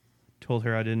was. Told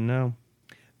her I didn't know.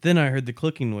 Then I heard the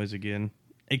clicking noise again,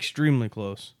 extremely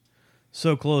close.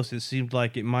 So close it seemed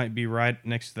like it might be right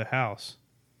next to the house.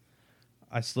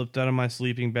 I slipped out of my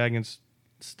sleeping bag and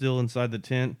still inside the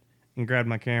tent and grabbed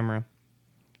my camera.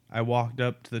 I walked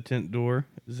up to the tent door,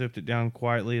 zipped it down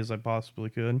quietly as I possibly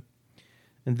could,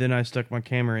 and then I stuck my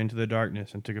camera into the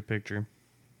darkness and took a picture.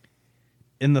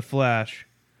 In the flash,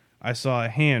 I saw a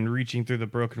hand reaching through the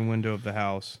broken window of the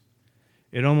house.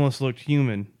 It almost looked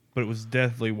human, but it was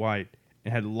deathly white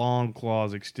and had long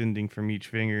claws extending from each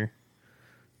finger.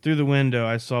 Through the window,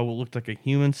 I saw what looked like a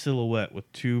human silhouette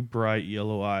with 2 bright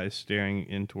yellow eyes staring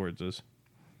in towards us.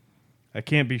 I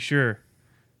can't be sure,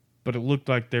 but it looked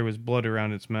like there was blood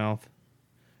around its mouth.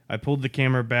 I pulled the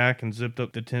camera back and zipped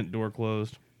up the tent door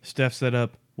closed. Steph sat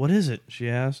up. "What is it?" she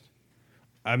asked.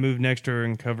 I moved next to her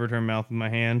and covered her mouth with my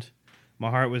hand. My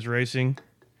heart was racing.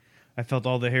 I felt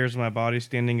all the hairs of my body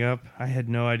standing up. I had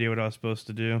no idea what I was supposed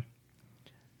to do.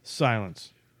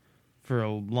 Silence. For a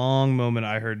long moment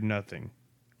I heard nothing.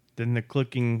 Then the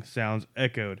clicking sounds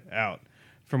echoed out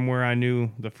from where I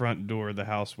knew the front door of the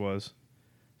house was.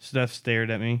 Steph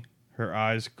stared at me, her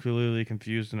eyes clearly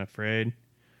confused and afraid.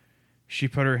 She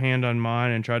put her hand on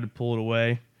mine and tried to pull it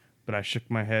away, but I shook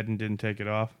my head and didn't take it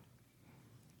off.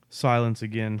 Silence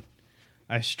again.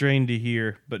 I strained to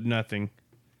hear, but nothing.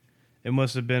 It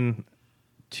must have been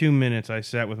 2 minutes I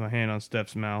sat with my hand on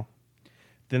Steph's mouth.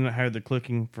 Then I heard the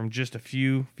clicking from just a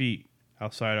few feet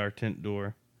outside our tent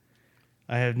door.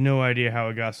 I have no idea how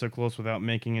it got so close without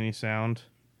making any sound.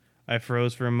 I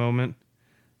froze for a moment.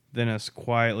 Then as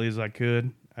quietly as I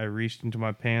could, I reached into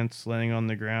my pants laying on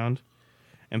the ground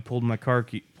and pulled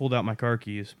out my car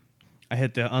keys. I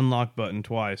hit the unlock button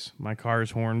twice. My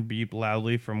car's horn beeped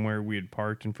loudly from where we had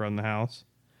parked in front of the house.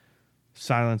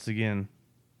 Silence again.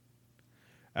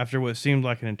 After what seemed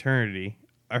like an eternity,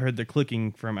 I heard the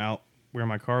clicking from out where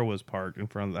my car was parked in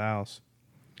front of the house.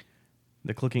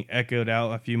 The clicking echoed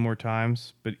out a few more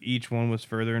times, but each one was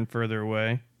further and further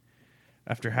away.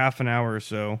 After half an hour or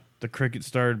so, the cricket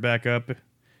started back up,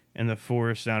 and the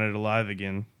forest sounded alive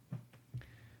again.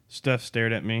 Steph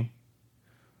stared at me.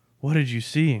 "What did you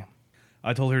see?"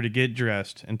 I told her to get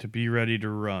dressed and to be ready to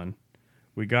run.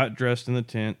 We got dressed in the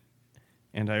tent,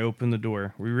 and I opened the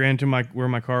door. We ran to where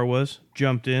my car was,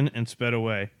 jumped in, and sped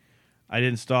away. I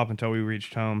didn't stop until we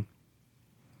reached home.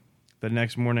 The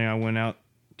next morning, I went out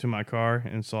to my car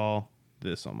and saw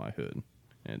this on my hood.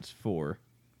 And it's 4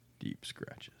 deep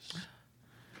scratches.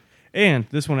 And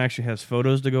this one actually has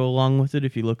photos to go along with it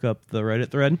if you look up the Reddit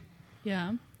thread.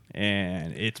 Yeah.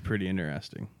 And it's pretty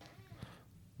interesting.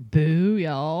 Boo,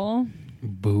 y'all.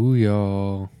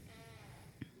 Booyah.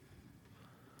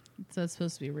 So it's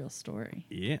supposed to be a real story,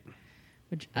 Yeah.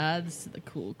 which adds to the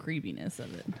cool creepiness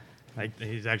of it.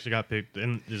 He's actually got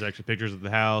there's actually pictures of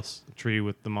the house, the tree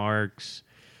with the marks,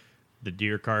 the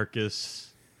deer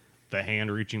carcass, the hand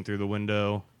reaching through the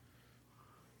window.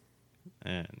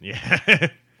 And yeah.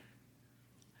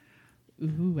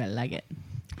 Ooh, I like it.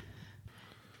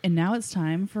 And now it's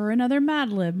time for another Mad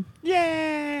Lib.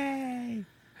 Yay!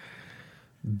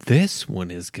 This one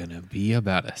is going to be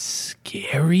about a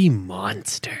scary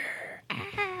monster.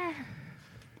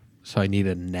 So I need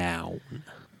a noun.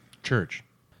 Church.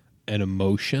 An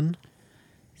emotion.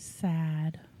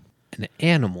 Sad. An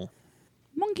animal.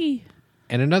 Monkey.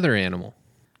 And another animal.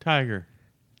 Tiger.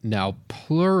 Now,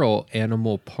 plural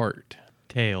animal part.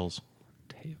 Tails.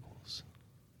 Tails.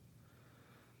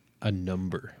 A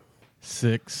number.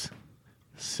 6,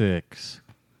 6,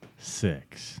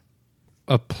 6.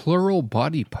 A plural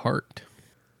body part.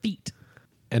 Feet.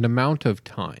 An amount of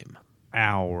time.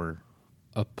 Hour.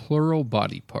 A plural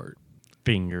body part.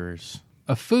 Fingers.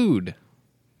 A food.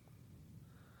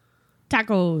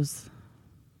 Tacos.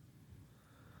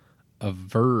 A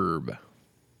verb.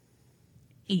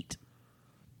 Eat.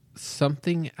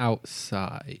 Something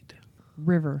outside.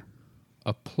 River.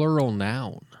 A plural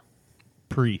noun.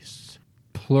 Priests.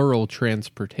 Plural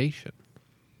transportation.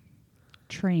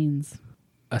 Trains.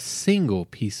 A single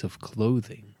piece of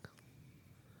clothing.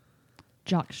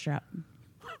 Jockstrap.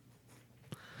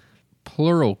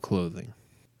 Plural clothing.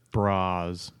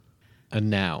 Bras. A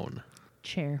noun.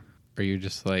 Chair. Are you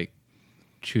just like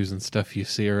choosing stuff you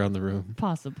see around the room?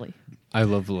 Possibly. I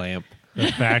love lamp.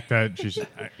 The fact that you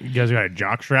guys got a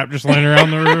jock strap just laying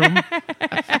around the room.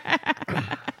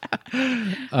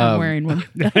 I'm wearing one.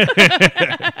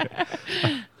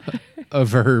 A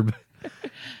verb.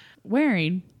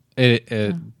 Wearing.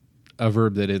 A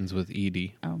verb that ends with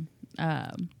ed. Oh.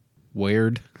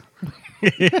 Weared.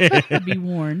 Could be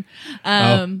worn.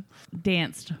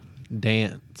 Danced.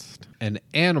 Danced. An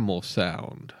animal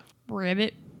sound.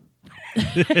 Ribbit.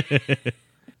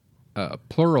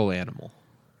 Plural animal.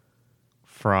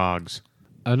 Frogs.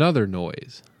 Another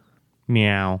noise.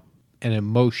 Meow. An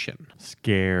emotion.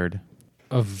 Scared.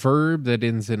 A verb that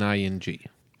ends in ing.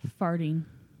 Farting.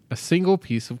 A single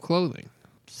piece of clothing.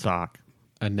 Sock.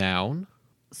 A noun.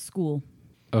 School.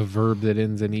 A verb that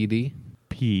ends in ed.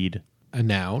 Peed. A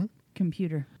noun.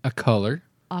 Computer. A color.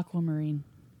 Aquamarine.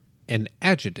 An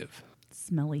adjective.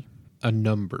 Smelly. A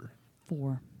number.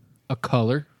 4. A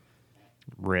color.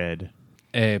 Red.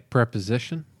 A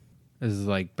preposition. This is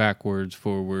like backwards,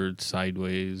 forwards,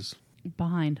 sideways,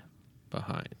 Behind.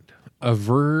 behind. A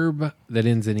verb that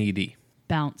ends in ed.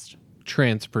 Bounced.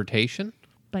 Transportation.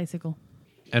 Bicycle.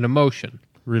 An emotion.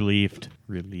 Relieved.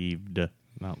 Relieved.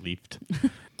 Not leafed.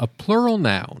 A plural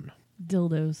noun.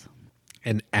 Dildos.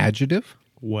 An adjective.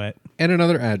 Wet. And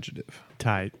another adjective.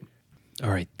 Tight. All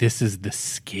right, this is the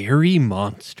scary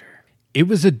monster. It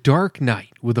was a dark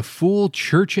night with a full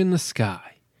church in the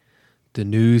sky. The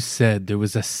news said there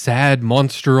was a sad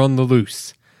monster on the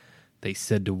loose. They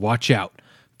said to watch out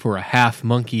for a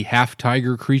half-monkey,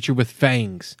 half-tiger creature with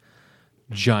fangs,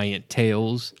 giant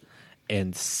tails,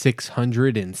 and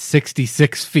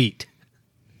 666 feet.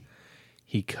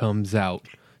 He comes out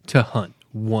to hunt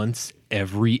once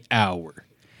every hour.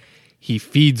 He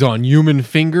feeds on human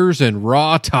fingers and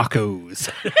raw tacos.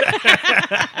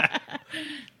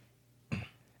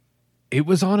 It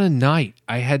was on a night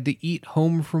I had to eat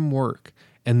home from work,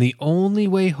 and the only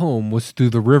way home was through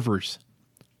the rivers.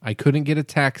 I couldn't get a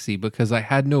taxi because I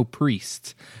had no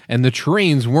priests, and the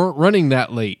trains weren't running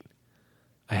that late.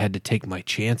 I had to take my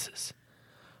chances.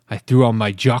 I threw on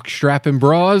my jockstrap and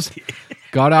bras,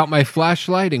 got out my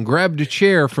flashlight, and grabbed a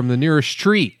chair from the nearest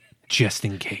tree, just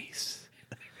in case.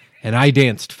 And I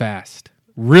danced fast,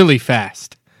 really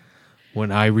fast.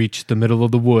 When I reached the middle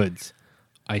of the woods,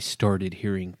 I started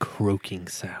hearing croaking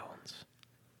sounds.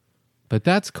 But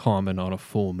that's common on a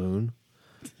full moon.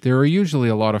 There are usually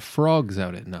a lot of frogs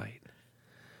out at night.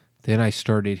 Then I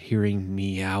started hearing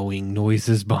meowing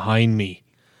noises behind me.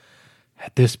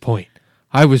 At this point,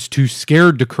 I was too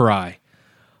scared to cry.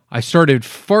 I started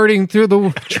farting through the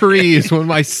trees when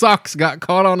my socks got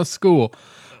caught on a spool.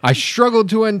 I struggled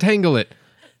to untangle it,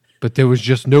 but there was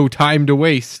just no time to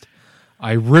waste.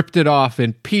 I ripped it off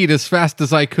and peed as fast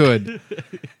as I could.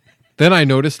 Then I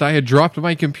noticed I had dropped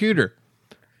my computer.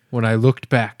 When I looked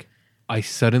back, I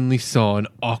suddenly saw an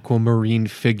aquamarine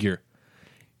figure.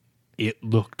 It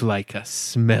looked like a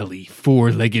smelly,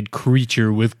 four-legged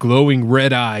creature with glowing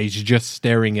red eyes just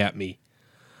staring at me.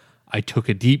 I took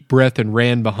a deep breath and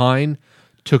ran behind,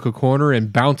 took a corner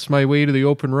and bounced my way to the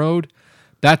open road.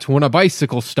 That's when a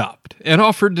bicycle stopped and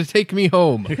offered to take me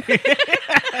home.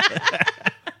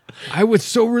 I was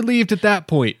so relieved at that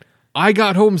point. I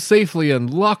got home safely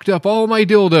and locked up all my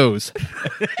dildos.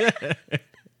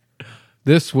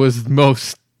 This was the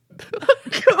most...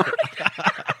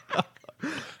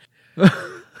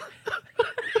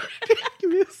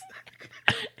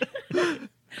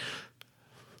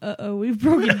 Uh-oh, we've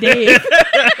broken Dave.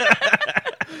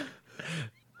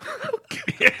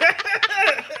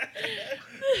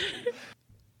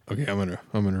 Okay, I'm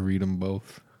gonna read them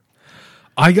both.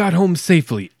 I got home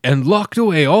safely and locked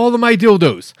away all of my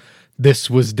dildos.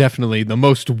 This was definitely the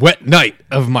most wet night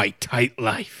of my tight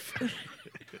life.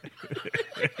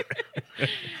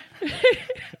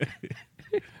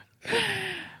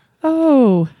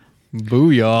 Oh. Boo,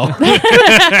 y'all.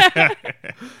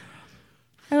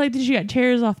 I like that you got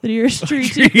chairs off the nearest tree,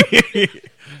 too.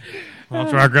 I'll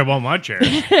try to grab all my chairs.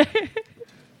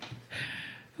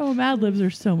 Oh, Mad Libs are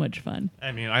so much fun.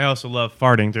 I mean, I also love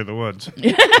farting through the woods.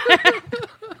 You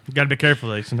got to be careful.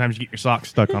 Like, sometimes you get your socks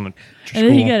stuck on the And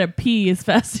then you got to pee as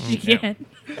fast as you can.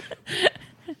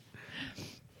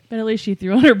 But at least she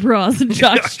threw on her bras and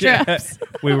jock straps.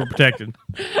 We were protected.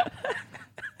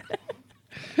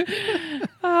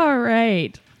 All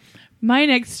right. My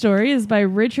next story is by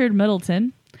Richard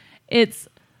Middleton. It's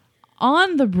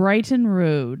On the Brighton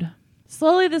Road.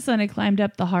 Slowly the sun had climbed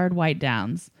up the hard white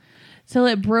downs, till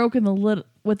it broke in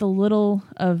with a little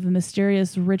of the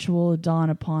mysterious ritual dawn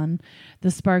upon the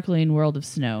sparkling world of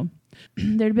snow.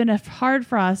 There'd been a hard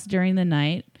frost during the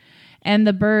night, and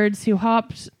the birds who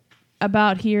hopped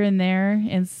about here and there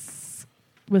and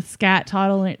with scat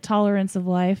tolerance of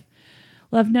life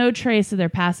left no trace of their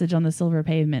passage on the silver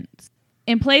pavement.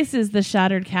 In places, the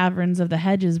shattered caverns of the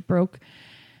hedges broke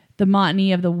the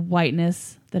monotony of the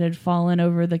whiteness that had fallen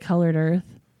over the colored earth,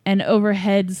 and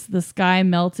overhead the sky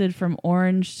melted from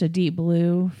orange to deep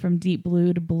blue, from deep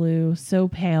blue to blue, so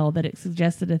pale that it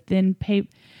suggested a thin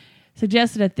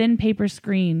paper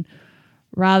screen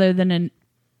rather than an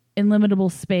illimitable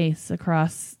space.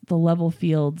 Across the level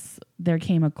fields there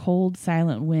came a cold,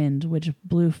 silent wind which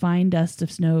blew fine dust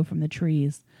of snow from the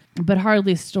trees, but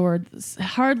hardly stirred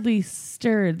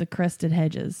the crested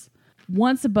hedges.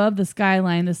 Once above the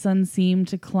skyline, the sun seemed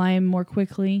to climb more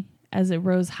quickly as it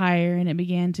rose higher, and it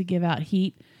began to give out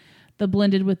heat that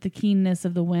blended with the keenness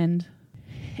of the wind.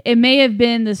 It may have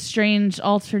been the strange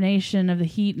alternation of the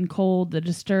heat and cold that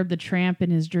disturbed the tramp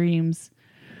in his dreams,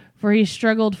 for he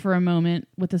struggled for a moment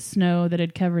with the snow that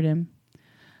had covered him,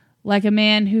 like a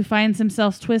man who finds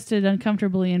himself twisted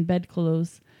uncomfortably in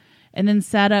bedclothes, and then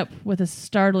sat up with a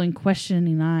startling,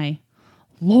 questioning eye.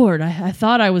 "Lord, I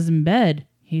thought I was in bed,"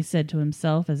 he said to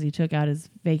himself as he took in the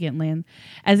vacant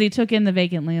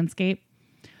landscape.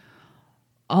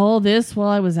 "All this while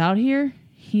I was out here?"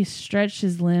 He stretched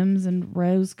his limbs and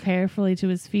rose carefully to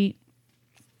his feet,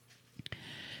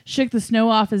 shook the snow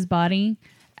off his body.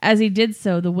 As he did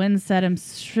so, the wind set him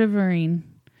shivering,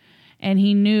 and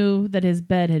he knew that his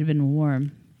bed had been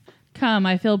warm. "Come,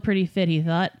 I feel pretty fit," he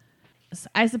thought.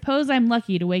 "I suppose I'm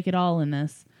lucky to wake at all in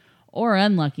this. Or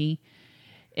unlucky.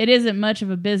 It isn't much of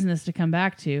a business to come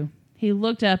back to." He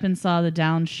looked up and saw the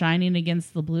downs shining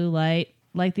against the blue light,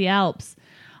 like the Alps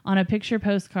on a picture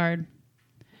postcard.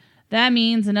 "That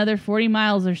means another 40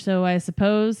 miles or so, I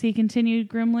suppose," he continued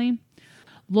grimly.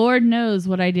 "Lord knows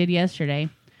what I did yesterday.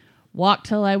 Walked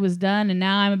till I was done, and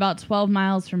now I'm about 12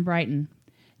 miles from Brighton.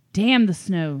 Damn the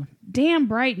snow. Damn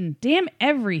Brighton. Damn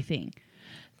everything."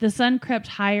 The sun crept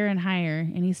higher and higher,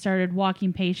 and he started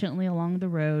walking patiently along the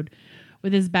road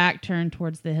with his back turned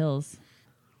towards the hills.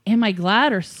 "Am I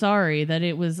glad or sorry that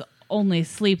it was only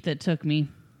sleep that took me?"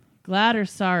 Glad or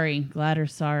sorry, glad or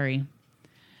sorry.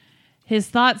 His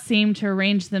thoughts seemed to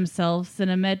arrange themselves in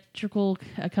a metrical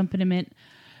accompaniment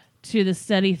to the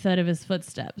steady thud of his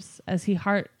footsteps as he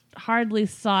hardly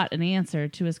sought an answer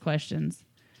to his questions.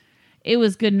 It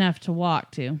was good enough to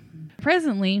walk to.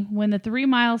 Presently, when the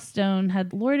 3-mile stone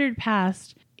had loitered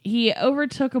past, he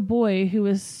overtook a boy who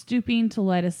was stooping to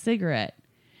light a cigarette.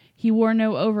 He wore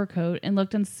no overcoat and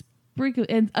looked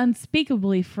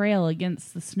unspeakably frail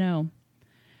against the snow.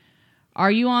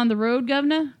 "Are you on the road,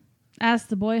 Governor?" asked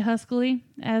the boy huskily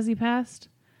as he passed.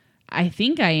 "I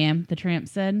think I am," the tramp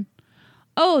said.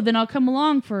 "Oh, then I'll come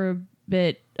along for a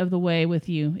bit of the way with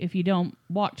you if you don't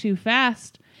walk too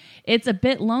fast. It's a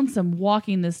bit lonesome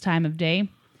walking this time of day."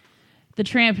 The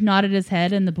tramp nodded his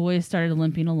head and the boy started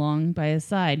limping along by his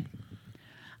side.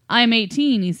 "I'm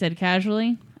 18, he said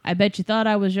casually. "I bet you thought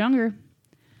I was younger."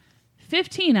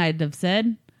 15, I'd have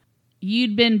said.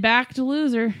 "You'd been back to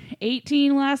loser.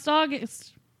 18 last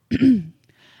August."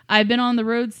 "I've been on the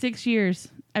road 6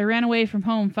 years. I ran away from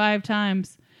home 5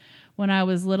 times when I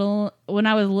was little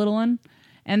one,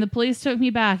 and the police took me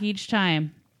back each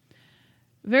time.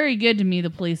 Very good to me, the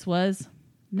police was.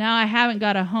 Now I haven't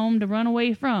got a home to run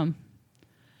away from."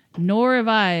 "Nor have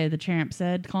I," the tramp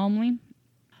said calmly.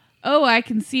 "Oh, I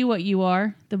can see what you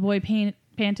are," the boy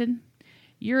panted.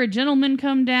 "You're a gentleman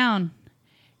come down.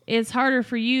 It's harder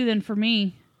for you than for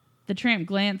me." The tramp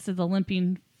glanced at the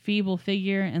limping, feeble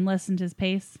figure and lessened his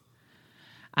pace.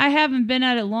 "I haven't been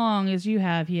at it long as you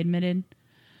have," he admitted.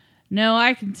 "No,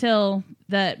 I can tell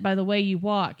that by the way you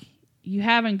walk. You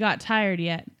haven't got tired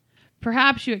yet.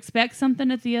 Perhaps you expect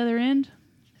something at the other end?"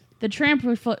 The tramp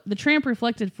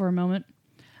reflected for a moment.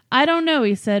 "I don't know,"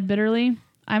 he said bitterly.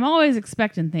 "I'm always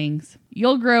expecting things."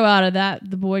 "You'll grow out of that,"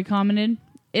 the boy commented.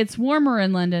 "It's warmer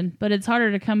in London, but it's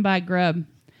harder to come by grub.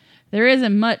 There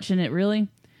isn't much in it, really.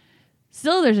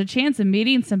 Still, there's a chance of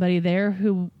meeting somebody there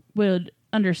who would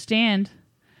understand."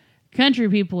 "Country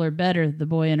people are better," the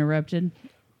boy interrupted.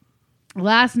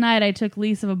 "Last night I took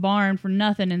lease of a barn for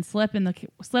nothing and slept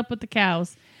with the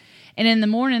cows. And in the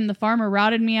morning the farmer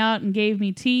routed me out and gave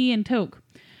me tea and toke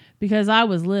because I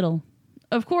was little.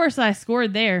 Of course I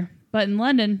scored there, but in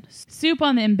London, soup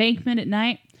on the embankment at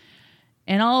night,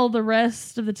 and all the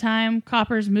rest of the time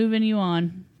coppers moving you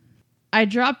on. I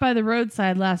dropped by the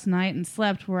roadside last night and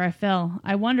slept where I fell.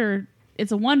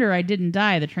 It's a wonder I didn't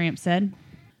die," the tramp said.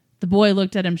 The boy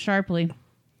looked at him sharply.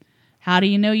 "How do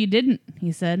you know you didn't?"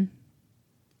 he said.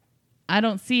 "I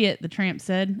don't see it," the tramp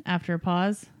said after a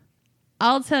pause.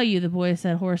 "I'll tell you," the boy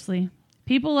said hoarsely.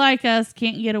 "People like us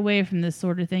can't get away from this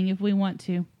sort of thing if we want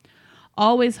to.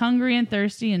 Always hungry and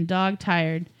thirsty and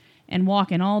dog-tired, and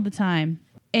walking all the time.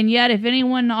 And yet if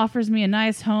anyone offers me a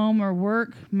nice home or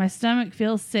work, my stomach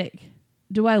feels sick.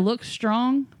 Do I look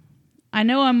strong? I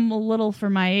know I'm a little for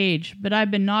my age, but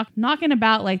I've been knocking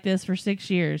about like this for 6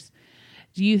 years.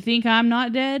 Do you think I'm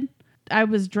not dead? I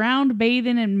was drowned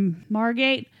bathing in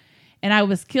Margate, and I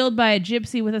was killed by a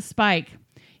gypsy with a spike.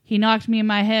 He knocked me in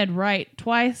my head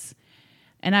twice,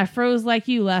 and I froze like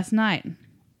you last night.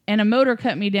 And a motor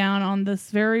cut me down on this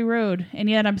very road, and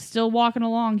yet I'm still walking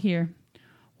along here,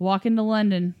 walking to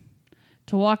London,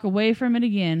 to walk away from it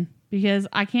again, because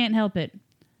I can't help it.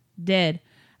 Dead.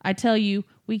 I tell you,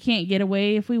 we can't get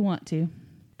away if we want to."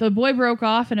 The boy broke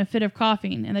off in a fit of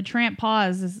coughing, and the tramp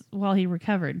paused while he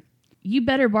recovered. "You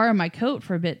better borrow my coat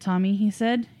for a bit, Tommy," he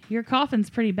said. "Your coughing's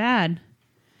pretty bad."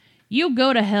 "You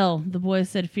go to hell," the boy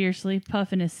said fiercely,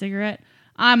 puffing his cigarette.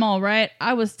 "I'm all right.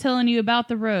 I was telling you about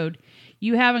the road.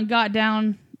 You haven't got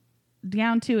down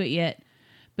to it yet.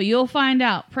 But you'll find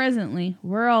out presently.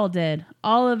 We're all dead,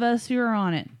 all of us who are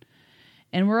on it.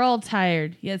 And we're all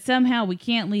tired, yet somehow we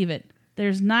can't leave it.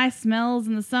 There's nice smells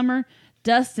in the summer,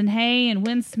 dust and hay and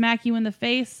wind smack you in the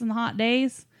face on the hot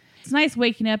days. It's nice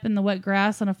waking up in the wet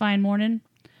grass on a fine morning.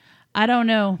 I don't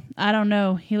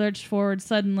know. He lurched forward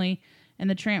suddenly, and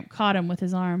the tramp caught him with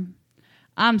his arm.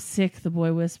 "I'm sick," the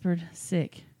boy whispered.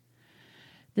 "Sick."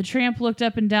 The tramp looked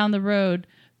up and down the road,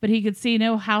 but he could see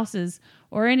no houses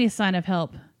or any sign of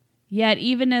help. Yet,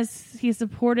 even as he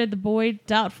supported the boy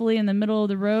doubtfully in the middle of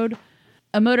the road,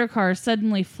 a motor car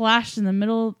suddenly flashed in the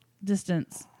middle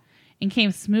distance and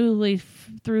came smoothly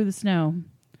through the snow.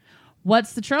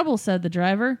 "What's the trouble?" said the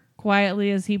driver,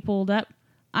 quietly as he pulled up.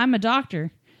 "I'm a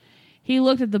doctor." He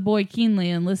looked at the boy keenly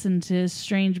and listened to his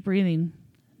strange breathing.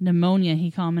 "Pneumonia," he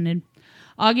commented.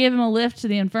 "I'll give him a lift to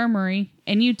the infirmary,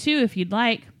 and you too if you'd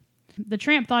like." The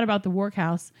tramp thought about the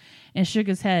workhouse and shook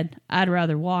his head. "I'd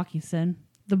rather walk," he said.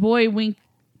 The boy winked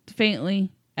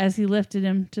faintly as he lifted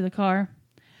him to the car.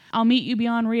 "I'll meet you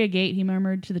beyond Reigate," he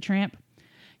murmured to the tramp.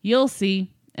 "You'll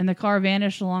see," and the car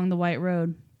vanished along the white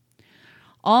road.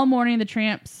 All morning the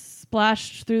tramp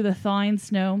splashed through the thawing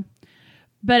snow.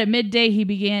 But at midday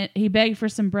he begged for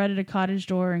some bread at a cottage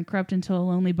door and crept into a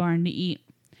lonely barn to eat.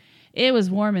 It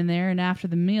was warm in there, and after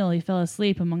the meal he fell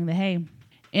asleep among the hay.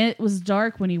 It was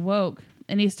dark when he woke,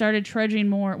 and he started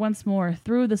trudging once more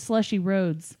through the slushy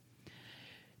roads.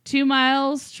 2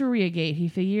 miles to Reagate, he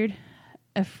figured.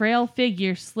 A frail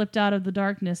figure slipped out of the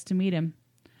darkness to meet him.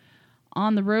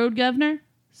 "On the road, governor?"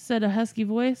 said a husky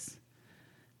voice.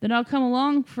 "Then I'll come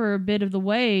along for a bit of the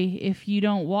way if you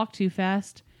don't walk too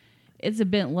fast. It's a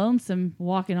bit lonesome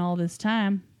walking all this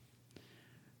time."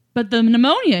 "But the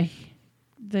pneumonia,"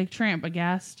 the tramp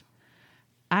aghast.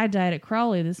 "I died at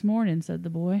Crawley this morning," said the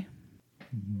boy.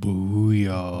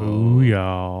 Booyah.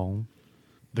 Booyah.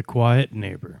 The quiet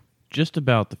neighbor. Just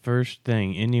about the first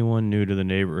thing anyone new to the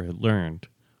neighborhood learned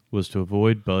was to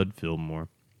avoid Bud Fillmore.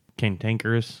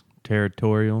 Cantankerous,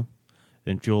 territorial,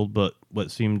 and fueled but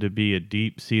what seemed to be a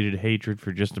deep-seated hatred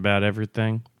for just about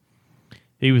everything.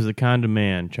 He was the kind of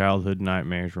man childhood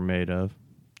nightmares were made of.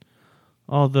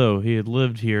 Although he had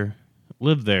lived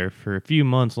there for a few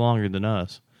months longer than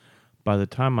us, by the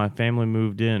time my family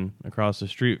moved in across the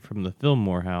street from the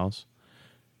Fillmore house,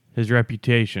 his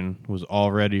reputation was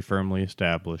already firmly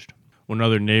established. When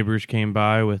other neighbors came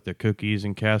by with their cookies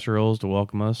and casseroles to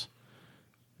welcome us,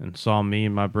 and saw me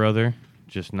and my brother,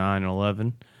 just 9 and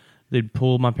 11, they'd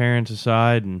pull my parents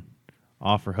aside and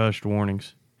offer hushed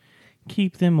warnings.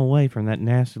 "Keep them away from that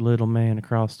nasty little man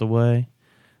across the way,"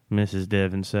 Mrs.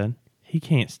 Devon said. "He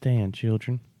can't stand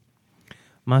children.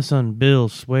 My son Bill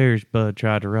swears Bud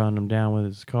tried to run him down with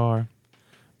his car,"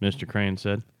 Mr. Crane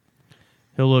said.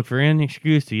 "He'll look for any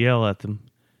excuse to yell at them.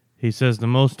 He says the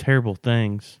most terrible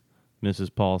things,"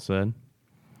 Mrs. Paul said.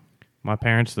 My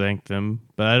parents thanked them,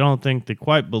 but I don't think they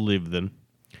quite believed them.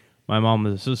 My mom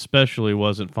especially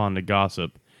wasn't fond of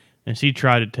gossip, and she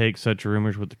tried to take such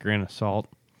rumors with a grain of salt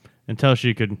until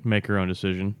she could make her own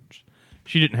decision.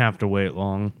 She didn't have to wait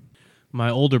long.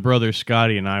 My older brother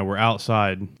Scotty and I were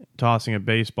outside tossing a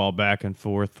baseball back and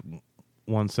forth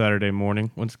one Saturday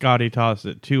morning when Scotty tossed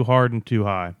it too hard and too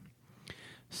high.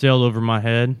 Sailed over my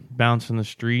head, bounced in the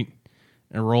street,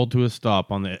 and rolled to a stop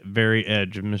on the very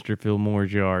edge of Mr.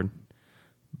 Fillmore's yard.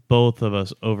 Both of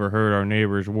us overheard our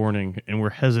neighbors warning and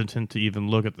were hesitant to even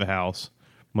look at the house,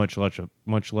 much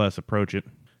less approach it.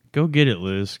 "Go get it,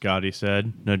 Liz," Scotty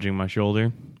said, nudging my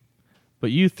shoulder.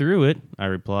 "But you threw it," I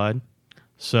replied.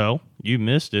 "So, you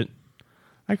missed it."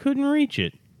 "I couldn't reach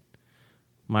it."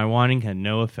 My whining had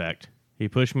no effect. He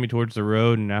pushed me towards the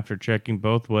road, and after checking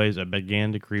both ways, I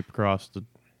began to creep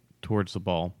towards the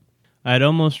ball. I had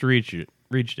almost reached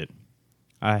it.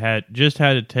 I had just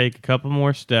had to take a couple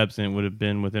more steps, and it would have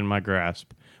been within my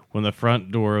grasp when the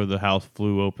front door of the house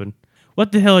flew open.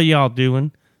 "What the hell are y'all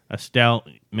doing?" A stout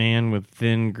man with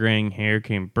thin, graying hair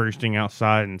came bursting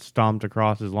outside and stomped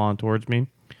across his lawn towards me.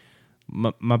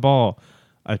 My ball,"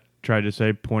 I tried to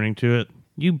say, pointing to it.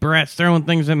 "You brats throwing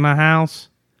things at my house?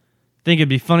 Think it'd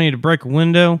be funny to break a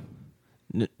window?"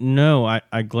 No,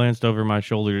 I glanced over my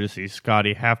shoulder to see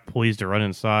Scotty half poised to run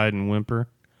inside and whimper.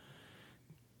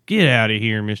 "Get out of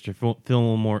here," Mr.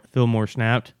 Fillmore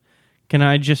snapped. "Can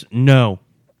I just—" "No."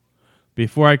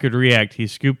 Before I could react, he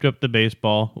scooped up the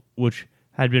baseball, which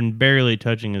had been barely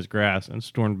touching his grass, and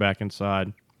stormed back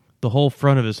inside. The whole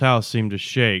front of his house seemed to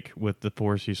shake with the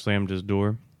force he slammed his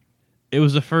door. It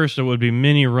was the first of what would be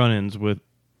many run-ins with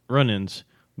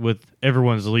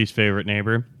everyone's least favorite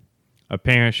neighbor. Our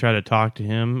parents tried to talk to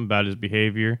him about his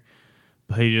behavior,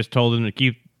 but he just told them to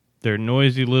keep their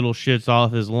noisy little shits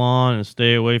off his lawn and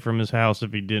stay away from his house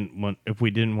if we didn't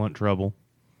want trouble.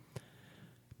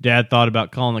 Dad thought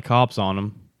about calling the cops on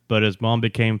him, but as Mom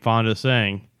became fond of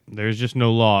saying, there's just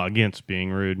no law against being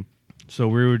rude. So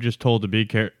we were just told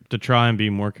to try and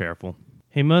be more careful.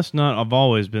 "He must not have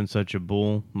always been such a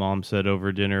bull," Mom said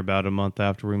over dinner about a month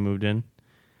after we moved in.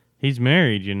 "He's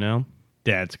married, you know."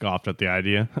 Dad scoffed at the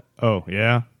idea. "Oh,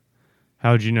 yeah?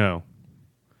 How'd you know?"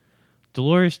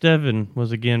 "Dolores Devon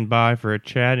was again by for a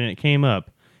chat, and it came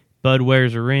up. Bud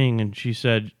wears a ring, and she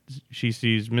said she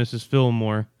sees Mrs.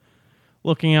 Fillmore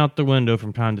looking out the window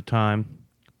from time to time,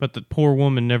 but the poor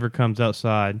woman never comes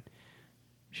outside.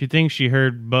 She thinks she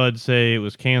heard Bud say it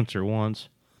was cancer once.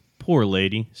 Poor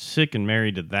lady, sick and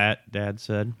married to that," Dad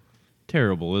said.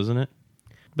 "Terrible, isn't it?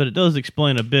 But it does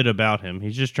explain a bit about him.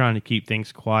 He's just trying to keep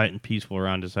things quiet and peaceful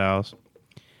around his house."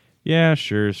 "Yeah,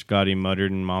 sure," Scotty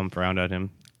muttered, and Mom frowned at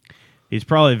him. "He's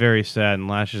probably very sad and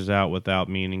lashes out without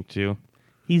meaning to."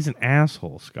 "He's an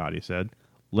asshole," Scotty said.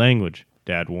 "Language,"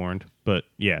 Dad warned. "But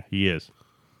yeah, he is."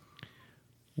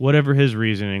 Whatever his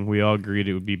reasoning, we all agreed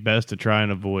it would be best to try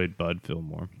and avoid Bud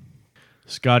Fillmore.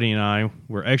 Scotty and I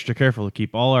were extra careful to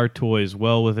keep all our toys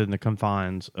well within the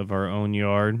confines of our own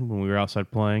yard when we were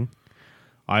outside playing.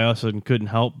 I also couldn't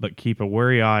help but keep a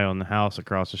wary eye on the house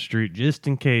across the street just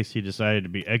in case he decided to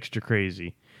be extra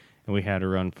crazy and we had to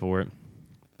run for it.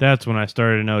 That's when I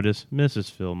started to notice Mrs.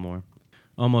 Fillmore.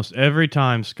 Almost every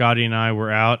time Scotty and I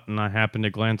were out and I happened to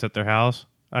glance at their house,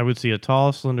 I would see a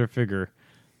tall, slender figure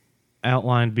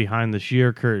outlined behind the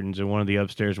sheer curtains in one of the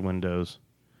upstairs windows.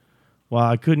 While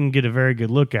I couldn't get a very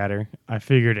good look at her, I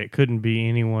figured it couldn't be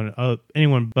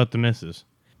anyone but the missus.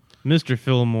 Mr.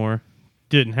 Fillmore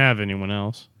didn't have anyone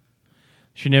else.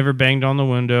 She never banged on the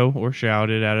window or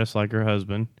shouted at us like her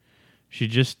husband.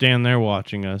 She'd just stand there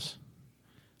watching us.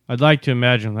 I'd like to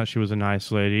imagine that she was a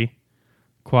nice lady,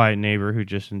 quiet neighbor who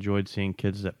just enjoyed seeing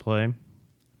kids that play.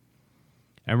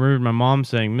 I remembered my mom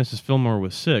saying Mrs. Fillmore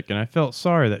was sick, and I felt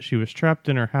sorry that she was trapped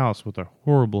in her house with a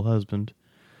horrible husband.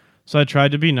 So I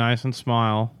tried to be nice and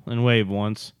smile and wave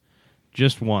once.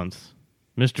 Just once.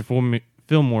 Mr.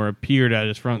 Fillmore appeared at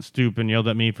his front stoop and yelled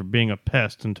at me for being a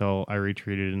pest until I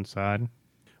retreated inside.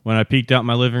 When I peeked out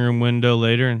my living room window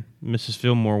later, Mrs.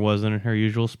 Fillmore wasn't in her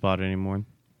usual spot anymore.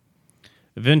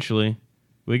 Eventually,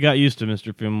 we got used to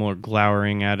Mr. Fillmore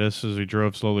glowering at us as we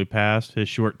drove slowly past, his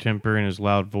short temper and his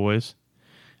loud voice.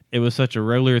 It was such a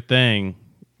regular thing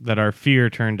that our fear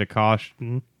turned to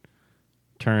caution,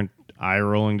 turned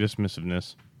eye-rolling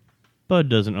dismissiveness. Bud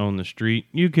doesn't own the street.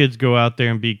 You kids go out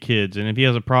there and be kids, and if he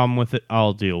has a problem with it,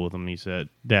 I'll deal with him,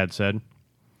 Dad said.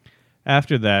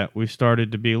 After that, we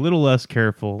started to be a little less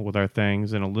careful with our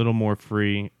things and a little more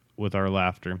free with our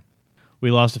laughter. We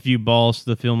lost a few balls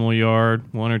to the Fillmore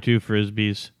yard, 1 or 2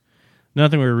 frisbees.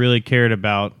 Nothing we really cared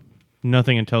about,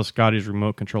 nothing until Scotty's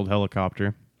remote-controlled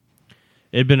helicopter.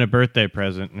 It had been a birthday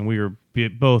present, and we were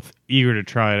both eager to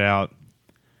try it out.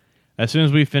 As soon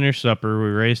as we finished supper, we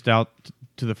raced out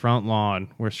to the front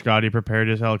lawn, where Scotty prepared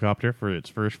his helicopter for its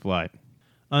first flight.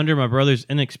 Under my brother's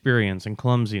inexperience and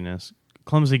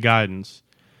clumsy guidance,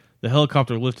 the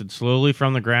helicopter lifted slowly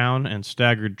from the ground and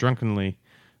staggered drunkenly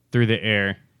through the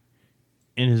air.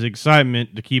 In his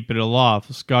excitement to keep it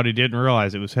aloft, Scotty didn't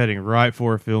realize it was heading right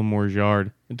for Fillmore's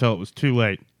yard until it was too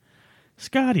late.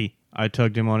 "Scotty!" I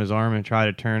tugged him on his arm and tried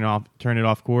to turn it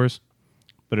off course,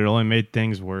 but it only made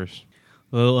things worse.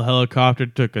 The little helicopter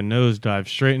took a nosedive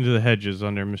straight into the hedges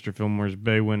under Mr. Fillmore's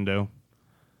bay window.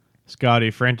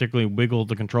 Scotty frantically wiggled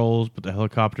the controls, but the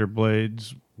helicopter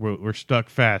blades were stuck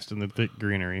fast in the thick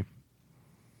greenery.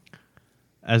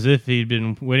 As if he'd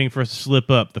been waiting for us to slip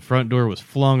up, the front door was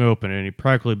flung open and he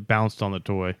practically bounced on the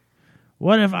toy.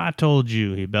 "What have I told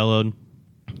you?" he bellowed.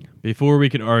 Before we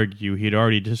could argue, he had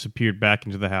already disappeared back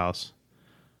into the house.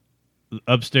 The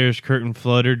upstairs curtain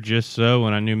fluttered just so,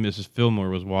 and I knew Mrs. Fillmore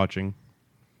was watching.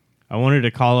 I wanted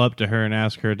to call up to her and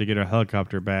ask her to get our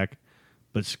helicopter back,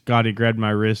 but Scotty grabbed my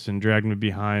wrist and dragged me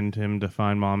behind him to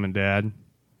find Mom and Dad.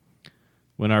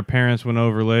 When our parents went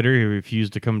over later, he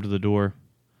refused to come to the door.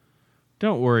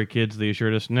 "Don't worry, kids," they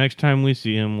assured us. "Next time we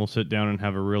see him, we'll sit down and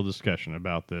have a real discussion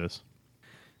about this."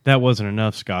 That wasn't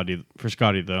enough for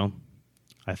Scotty, though.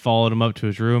 I followed him up to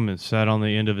his room and sat on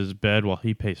the end of his bed while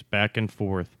he paced back and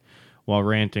forth while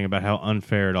ranting about how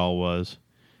unfair it all was.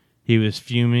 He was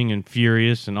fuming and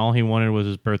furious, and all he wanted was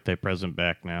his birthday present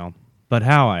back now. "But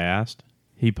how?" I asked.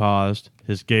 He paused,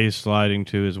 his gaze sliding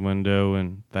to his window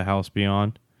and the house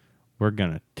beyond. "We're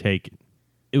gonna take it."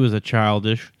 It was a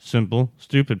childish, simple,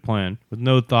 stupid plan, with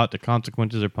no thought to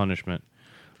consequences or punishment.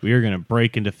 We were gonna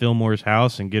break into Fillmore's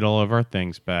house and get all of our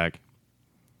things back.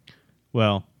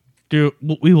 Well,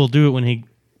 we will do it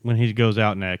when he goes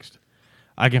out next.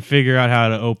 I can figure out how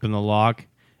to open the lock.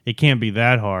 It can't be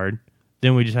that hard.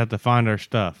 Then we just have to find our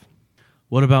stuff.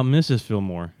 "What about Mrs.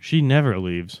 Fillmore? She never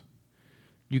leaves."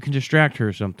 "You can distract her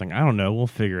or something. I don't know. We'll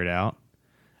figure it out."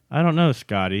 "I don't know,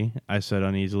 Scotty," I said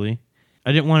uneasily.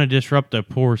 "I didn't want to disrupt a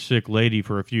poor sick lady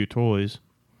for a few toys."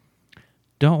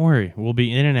 "Don't worry. We'll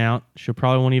be in and out. She'll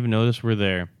probably won't even notice we're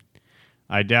there."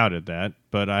 I doubted that,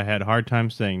 but I had a hard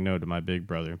time saying no to my big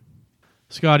brother.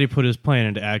 Scotty put his plan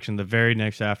into action the very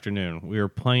next afternoon. We were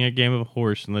playing a game of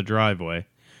horse in the driveway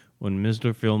when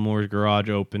Mr. Fillmore's garage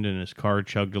opened and his car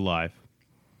chugged to life.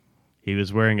 He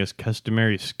was wearing his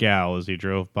customary scowl as he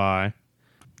drove by.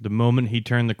 The moment he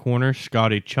turned the corner,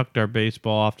 Scotty chucked our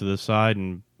baseball off to the side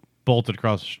and bolted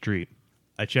across the street.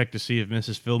 I checked to see if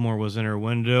Mrs. Fillmore was in her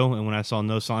window, and when I saw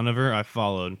no sign of her, I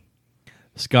followed.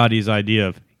 Scotty's idea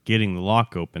of getting the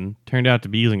lock open turned out to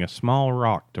be using a small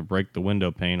rock to break the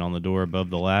window pane on the door above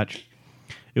the latch.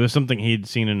 It was something he'd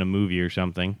seen in a movie or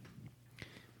something.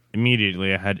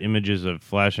 Immediately, I had images of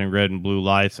flashing red and blue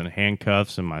lights and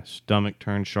handcuffs, and my stomach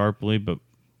turned sharply, but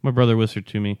my brother whispered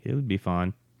to me, "It would be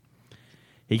fine."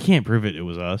 He can't prove it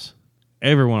was us.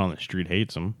 Everyone on the street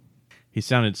hates him. He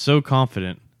sounded so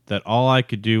confident that all I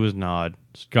could do was nod.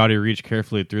 Scotty reached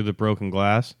carefully through the broken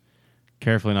glass,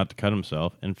 carefully not to cut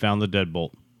himself, and found the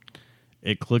deadbolt.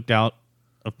 It clicked out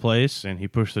of place, and he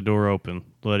pushed the door open,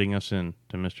 letting us in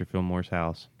to Mr. Fillmore's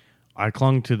house. I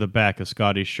clung to the back of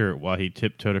Scotty's shirt while he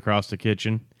tiptoed across the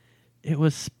kitchen. It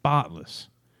was spotless,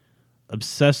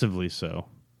 obsessively so,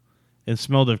 and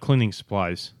smelled of cleaning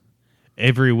supplies.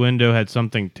 Every window had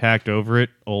something tacked over it,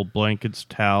 old blankets,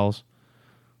 towels,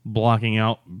 blocking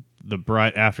out the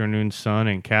bright afternoon sun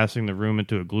and casting the room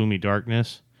into a gloomy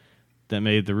darkness that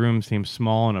made the room seem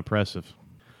small and oppressive.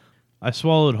 I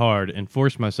swallowed hard and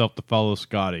forced myself to follow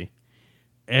Scotty.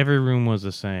 Every room was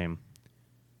the same.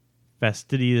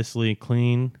 Fastidiously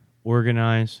clean,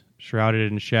 organized,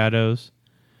 shrouded in shadows.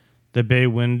 The bay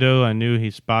window I knew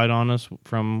he spied on us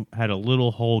from had a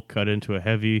little hole cut into a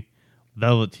heavy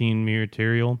velveteen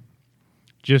material,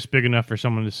 just big enough for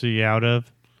someone to see out of.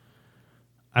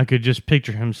 I could just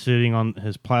picture him sitting on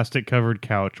his plastic-covered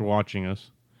couch watching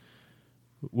us,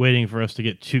 waiting for us to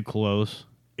get too close.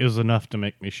 It was enough to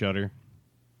make me shudder.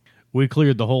 We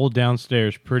cleared the whole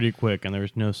downstairs pretty quick, and there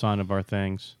was no sign of our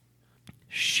things.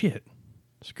 "Shit,"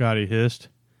 Scotty hissed.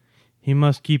 "He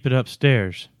must keep it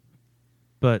upstairs."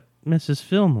 "But, Mrs.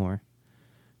 Fillmore..."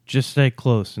 "Just stay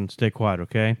close and stay quiet,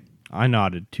 okay?" I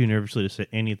nodded, too nervously to say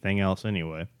anything else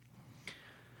anyway.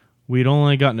 We'd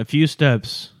only gotten a few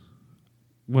steps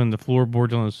when the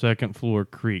floorboards on the second floor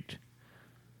creaked.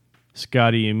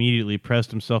 Scotty immediately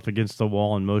pressed himself against the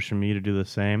wall and motioned me to do the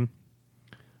same.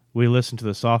 We listened to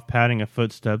the soft padding of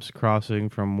footsteps crossing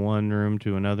from one room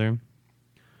to another.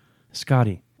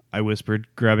 "Scotty," I whispered,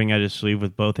 grabbing at his sleeve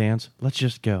with both hands, "let's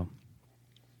just go."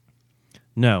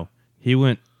 "No, he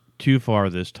went too far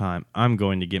this time. I'm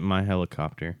going to get my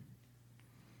helicopter."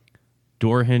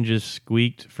 Door hinges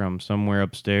squeaked from somewhere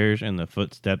upstairs, and the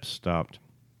footsteps stopped.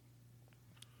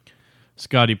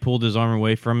 Scotty pulled his arm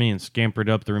away from me and scampered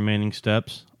up the remaining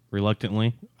steps.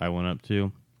 Reluctantly, I went up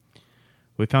too.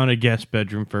 We found a guest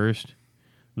bedroom first.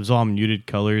 It was all muted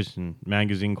colors and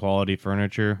magazine-quality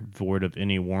furniture, void of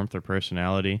any warmth or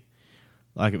personality,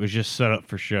 like it was just set up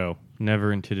for show,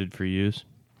 never intended for use.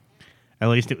 At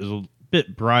least it was a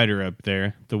bit brighter up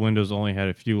there. The windows only had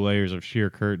a few layers of sheer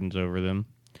curtains over them,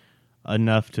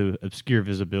 enough to obscure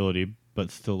visibility,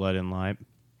 but still let in light.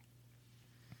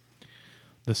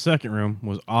 The second room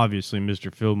was obviously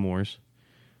Mr. Fillmore's.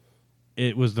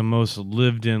 It was the most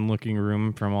lived-in looking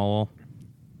room from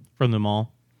them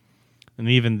all. And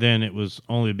even then, it was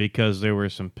only because there were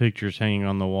some pictures hanging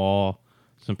on the wall,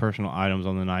 some personal items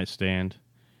on the nightstand.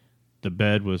 The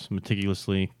bed was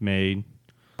meticulously made.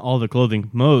 All the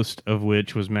clothing, most of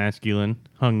which was masculine,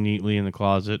 hung neatly in the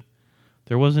closet.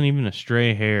 There wasn't even a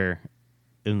stray hair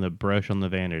in the brush on the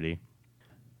vanity.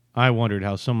 I wondered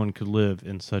how someone could live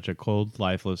in such a cold,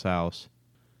 lifeless house.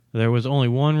 There was only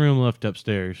one room left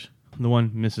upstairs, the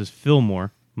one Mrs.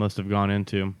 Fillmore must have gone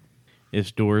into.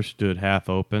 Its door stood half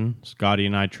open. Scotty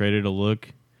and I traded a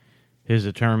look, his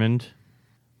determined,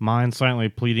 mine silently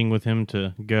pleading with him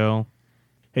to go.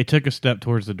 He took a step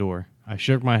towards the door. I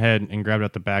shook my head and grabbed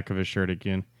at the back of his shirt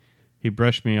again. He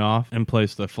brushed me off and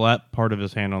placed the flat part of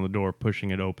his hand on the door,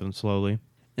 pushing it open slowly.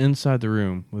 Inside the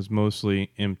room was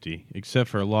mostly empty, except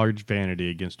for a large vanity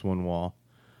against one wall,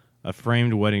 a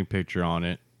framed wedding picture on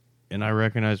it, and I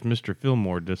recognized Mr.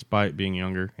 Fillmore despite being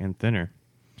younger and thinner.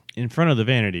 In front of the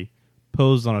vanity,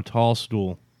 posed on a tall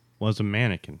stool, was a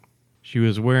mannequin. She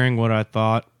was wearing what I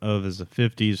thought of as a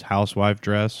 50s housewife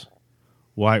dress,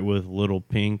 white with little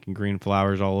pink and green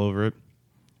flowers all over it,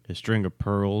 a string of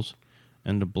pearls,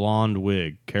 and a blonde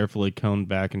wig carefully combed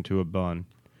back into a bun.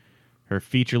 Her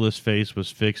featureless face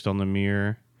was fixed on the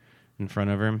mirror in front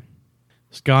of her.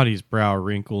 Scotty's brow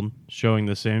wrinkled, showing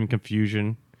the same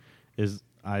confusion as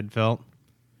I'd felt.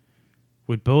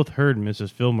 We'd both heard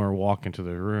Mrs. Fillmore walk into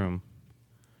the room,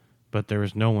 but there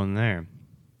was no one there.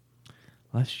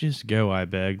 "Let's just go," I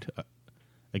begged.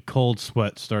 A cold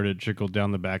sweat started to trickle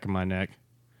down the back of my neck.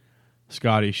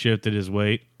 Scotty shifted his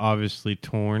weight, obviously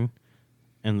torn,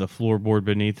 and the floorboard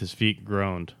beneath his feet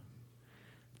groaned.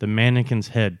 The mannequin's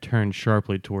head turned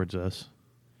sharply towards us.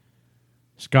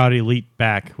 Scotty leaped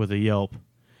back with a yelp,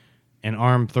 an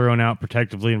arm thrown out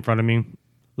protectively in front of me.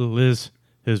 "Liz,"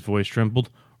 his voice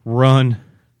trembled, "run."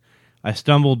 I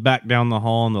stumbled back down the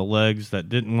hall on the legs that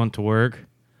didn't want to work.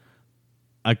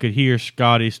 I could hear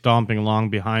Scotty stomping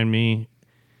along behind me,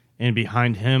 and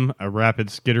behind him a rapid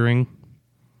skittering.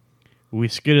 We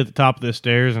skidded at the top of the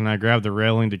stairs, and I grabbed the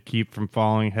railing to keep from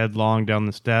falling headlong down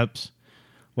the steps.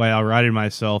 While I righted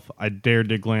myself, I dared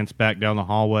to glance back down the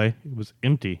hallway. It was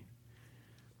empty.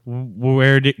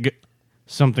 Where did it go?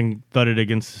 Something thudded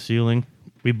against the ceiling.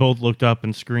 We both looked up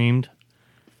and screamed.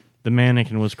 The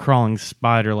mannequin was crawling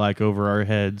spider-like over our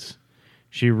heads.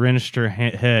 She wrenched her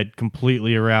head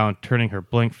completely around, turning her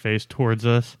blank face towards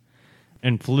us,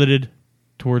 and flitted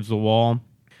towards the wall.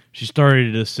 She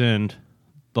started to descend,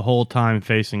 the whole time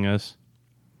facing us.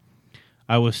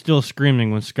 I was still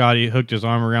screaming when Scotty hooked his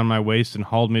arm around my waist and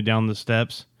hauled me down the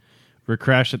steps. We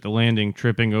crashed at the landing,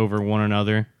 tripping over one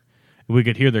another. We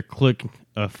could hear the click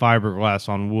of fiberglass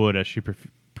on wood as she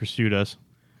pursued us.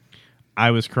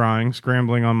 I was crying,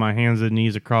 scrambling on my hands and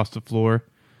knees across the floor.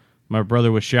 My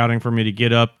brother was shouting for me to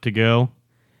get up, to go.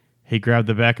 He grabbed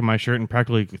the back of my shirt and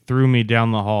practically threw me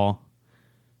down the hall.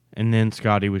 And then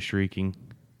Scotty was shrieking.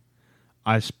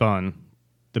 I spun.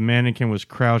 The mannequin was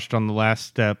crouched on the last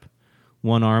step,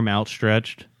 one arm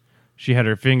outstretched. She had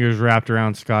her fingers wrapped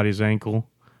around Scotty's ankle.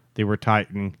 They were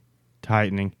tightening,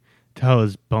 till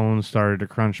his bones started to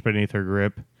crunch beneath her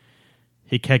grip.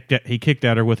 He kicked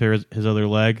at her with his other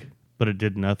leg, but it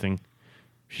did nothing.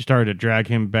 She started to drag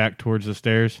him back towards the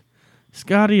stairs.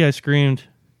 "Scotty," I screamed.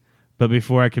 But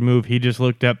before I could move, he just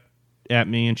looked up at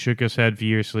me and shook his head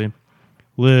furiously.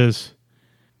 "Liz."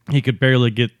 He could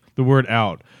barely get the word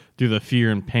out through the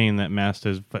fear and pain that masked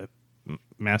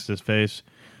his face.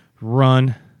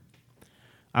 "Run."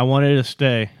 I wanted to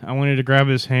stay. I wanted to grab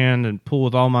his hand and pull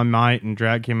with all my might and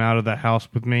drag him out of the house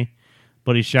with me.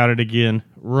 But he shouted again,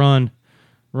 "Run.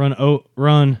 Run,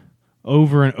 run,"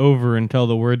 over and over until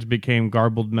the words became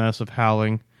garbled mess of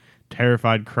howling,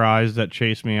 terrified cries that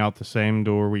chased me out the same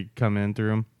door we'd come in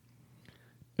through.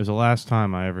 It was the last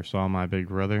time I ever saw my big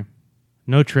brother.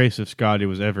 No trace of Scotty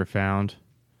was ever found.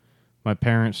 My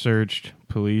parents searched,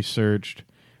 police searched.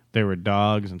 There were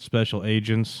dogs and special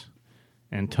agents,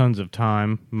 and tons of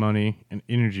time, money, and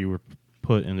energy were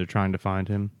put into trying to find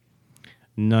him.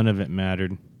 None of it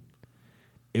mattered.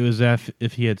 It was as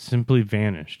if he had simply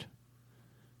vanished.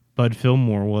 Bud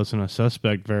Fillmore wasn't a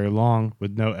suspect very long,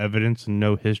 with no evidence and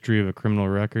no history of a criminal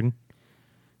record.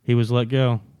 He was let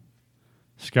go.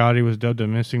 Scotty was dubbed a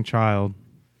missing child,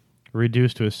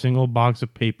 reduced to a single box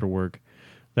of paperwork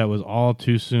that was all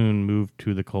too soon moved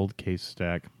to the cold case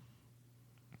stack.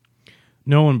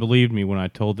 No one believed me when I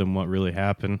told them what really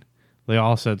happened. They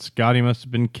all said Scotty must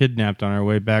have been kidnapped on our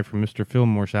way back from Mr.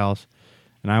 Fillmore's house,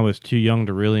 and I was too young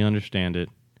to really understand it.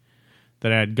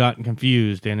 That I had gotten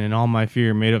confused and in all my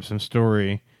fear made up some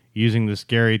story using the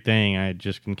scary thing I had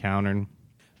just encountered.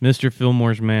 Mr.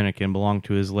 Fillmore's mannequin belonged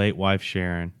to his late wife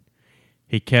Sharon.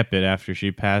 He kept it after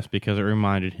she passed because it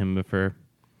reminded him of her.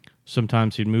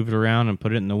 Sometimes he'd move it around and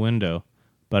put it in the window,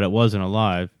 but it wasn't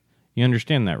alive. You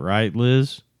understand that, right,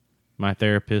 Liz? My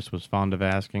therapist was fond of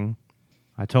asking.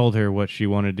 I told her what she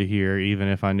wanted to hear, even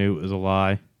if I knew it was a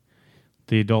lie.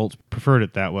 The adults preferred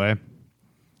it that way.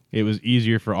 It was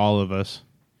easier for all of us.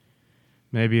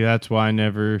 Maybe that's why I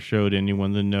never showed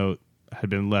anyone the note that had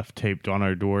been left taped on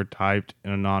our door, typed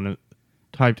and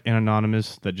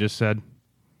anonymous, that just said,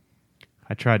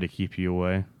 "I tried to keep you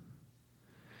away."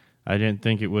 I didn't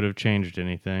think it would have changed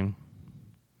anything.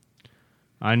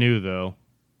 I knew, though,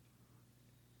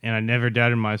 and I never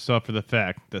doubted myself for the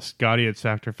fact that Scotty had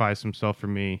sacrificed himself for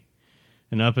me.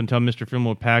 And up until Mr.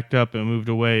 Fillmore packed up and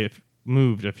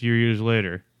moved a few years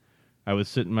later, I would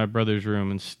sit in my brother's room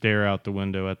and stare out the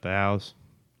window at the house.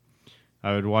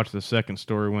 I would watch the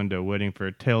second-story window, waiting for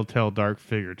a telltale dark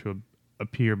figure to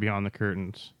appear beyond the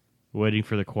curtains, waiting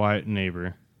for the quiet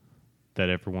neighbor that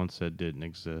everyone said didn't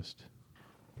exist.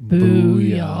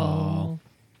 Booyah.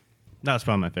 That was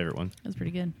probably my favorite one. That's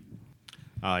pretty good.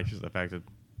 I like just the fact that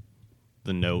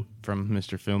the note from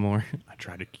Mr. Fillmore. I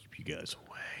tried to keep you guys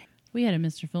away. We had a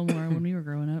Mr. Fillmore when we were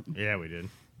growing up. Yeah, we did.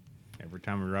 Every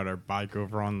time we rode our bike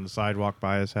over on the sidewalk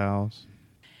by his house.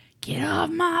 Get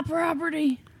off my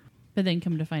property. But then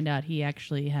come to find out he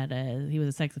actually he was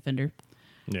a sex offender.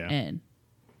 Yeah. And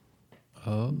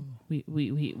Oh.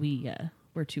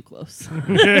 we're too close.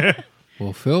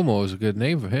 Well, Fillmore is a good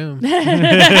name for him.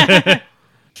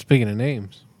 Speaking of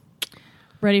names.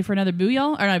 Ready for another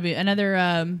booyah? Or not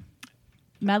another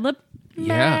Mad Lib?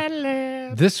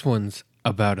 Yeah. This one's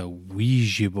about a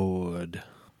Ouija board.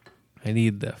 I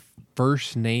need the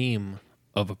first name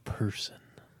of a person.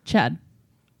 Chad.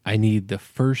 I need the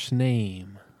first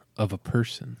name of a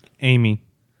person. Amy.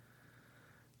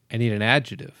 I need an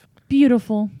adjective.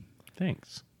 Beautiful.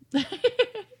 Thanks.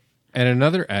 And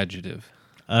another adjective.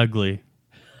 Ugly.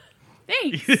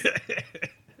 Thanks.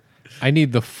 I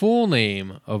need the full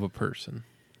name of a person.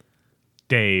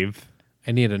 Dave.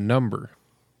 I need a number.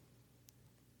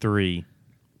 3.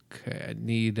 Okay, I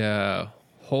need a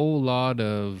whole lot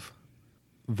of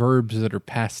verbs that are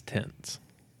past tense.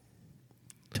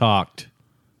 Talked.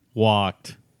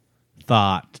 Walked.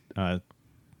 Thought.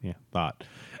 Thought.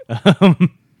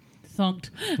 Thunked.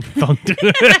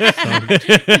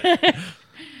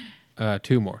 Thunked.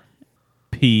 2 more.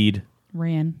 Peed.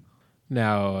 Ran.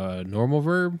 Now, normal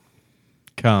verb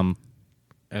Come.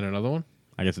 and another one.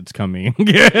 I guess it's coming.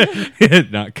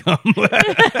 Not come.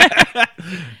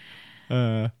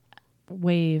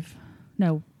 Wave.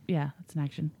 No. Yeah, that's an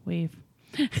action. Wave.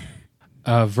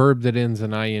 A verb that ends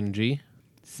in ing.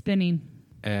 Spinning.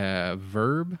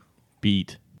 Verb.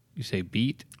 Beat. You say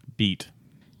beat. Beat.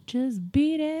 Just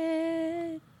beat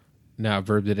it. Now, a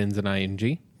verb that ends in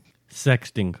ing.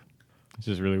 Sexting. This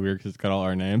is really weird because it's got all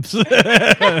our names.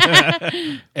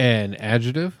 An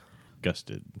adjective.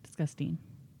 Gusted. Disgusting.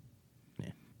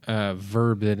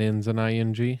 Verb that ends in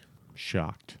ing.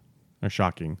 Shocked. Or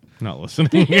shocking. Not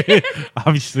listening.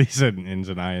 Obviously said ends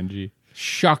in ing.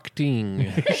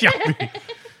 Shocking. Shocking.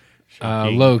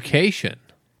 Location.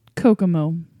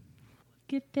 Kokomo.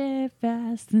 Get there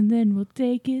fast and then we'll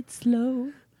take it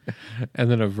slow.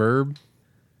 And then a verb.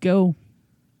 Go.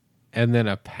 And then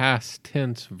a past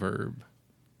tense verb.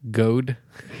 Goad.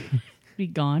 Be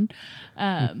gone.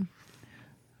 I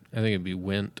think it'd be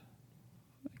went.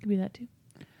 Could be that too.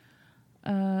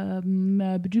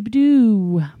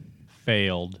 Badoo.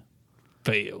 Failed.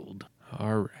 Failed.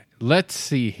 All right. Let's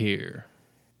see here.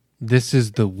 This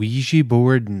is the Ouija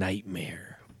board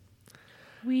nightmare.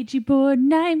 Ouija board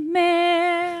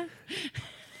nightmare.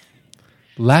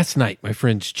 Last night, my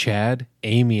friends Chad,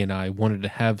 Amy, and I wanted to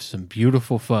have some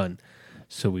beautiful fun,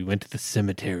 so we went to the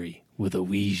cemetery with a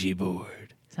Ouija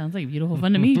board. Sounds like beautiful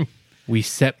fun to me. We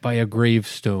sat by a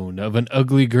gravestone of an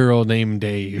ugly girl named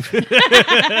Dave.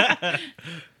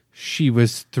 She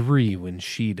was 3 when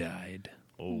she died.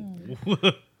 Oh.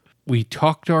 We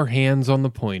talked our hands on the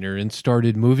pointer and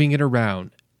started moving it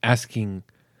around, asking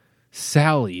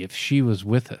Sally if she was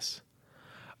with us.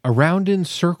 Around in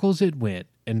circles it went,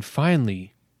 and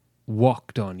finally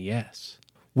walked on yes.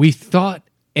 We thought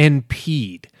and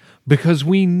peed, because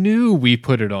we knew we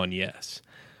put it on yes.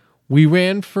 We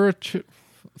ran for a...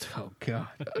 Oh,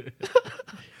 God.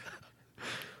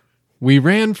 We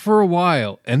ran for a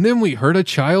while, and then we heard a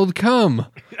child come.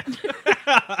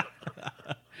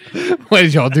 Why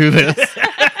did y'all do this?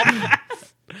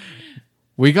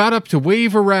 We got up to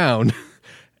wave around,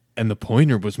 and the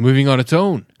pointer was moving on its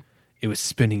own. It was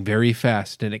spinning very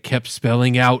fast, and it kept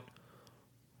spelling out,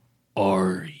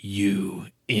 "Are you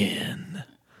in?"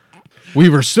 We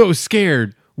were so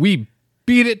scared, we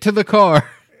beat it to the car.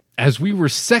 As we were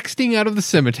sexting out of the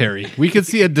cemetery, we could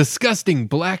see a disgusting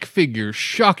black figure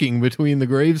shocking between the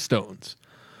gravestones.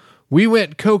 We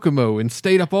went Kokomo and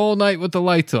stayed up all night with the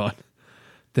lights on.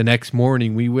 The next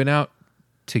morning, we went out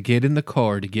to get in the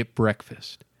car to get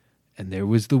breakfast, and there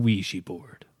was the Ouija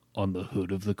board on the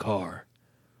hood of the car.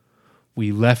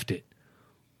 We left it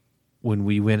when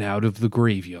we went out of the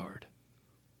graveyard.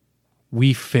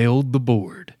 We failed the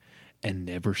board and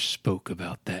never spoke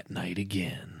about that night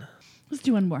again. Let's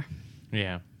do one more.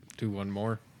 Yeah. Do one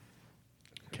more.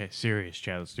 Okay, serious,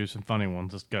 Chad. Let's do some funny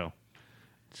ones. Let's go.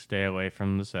 Stay away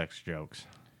from the sex jokes.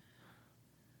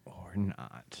 Or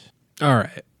not. All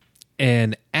right.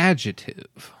 An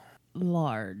adjective.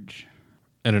 Large.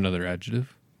 And another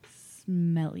adjective.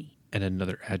 Smelly. And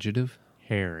another adjective.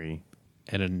 Hairy.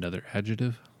 And another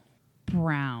adjective.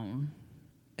 Brown.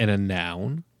 And a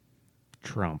noun.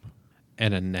 Trump.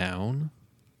 And a noun.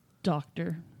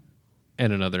 Doctor.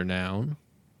 And another noun.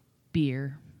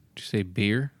 Beer. Did you say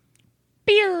beer?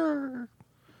 Beer.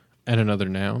 And another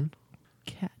noun.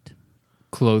 Cat.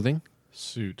 Clothing.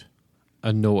 Suit.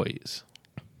 A noise.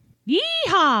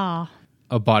 Yeehaw.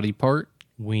 A body part.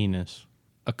 Weenus.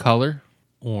 A color.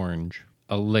 Orange.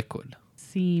 A liquid.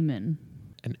 Semen.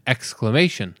 An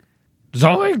exclamation.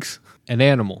 Zoinks! An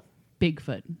animal.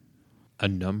 Bigfoot. A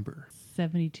number.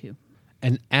 72.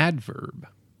 An adverb.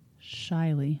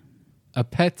 Shyly. A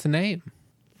pet's name.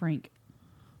 Frank.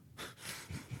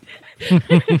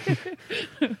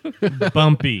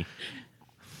 Bumpy.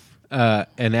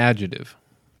 An adjective.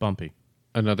 Bumpy.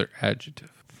 Another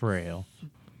adjective. Frail.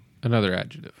 Another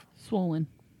adjective. Swollen.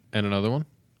 And another one.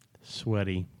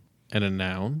 Sweaty. And a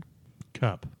noun.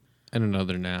 Cup. And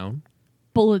another noun.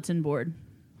 Bulletin board.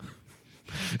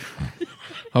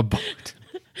 A boat.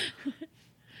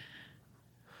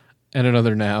 And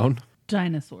another noun.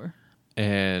 Dinosaur.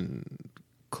 And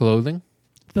clothing.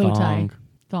 Bow tie. Thong.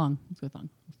 Thong. Let's go thong.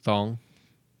 Thong.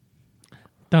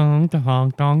 Dong,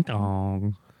 dong, dong,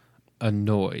 dong. A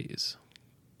noise.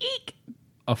 Eek.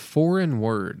 A foreign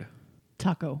word.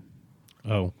 Taco.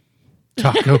 Oh.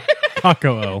 Taco.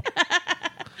 Taco O.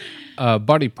 A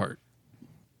body part.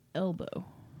 Elbow.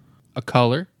 A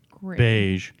color. Gray.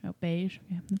 Beige. Oh, beige.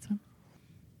 Yeah, that's fine.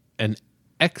 An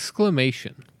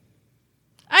exclamation.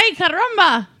 Ay,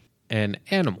 caramba! An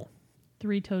animal.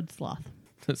 Three-toed sloth.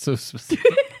 That's so specific.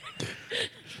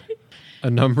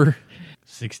 A number.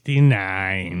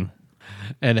 69.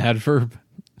 An adverb.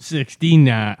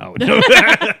 69. Oh,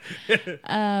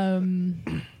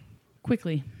 no.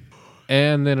 Quickly.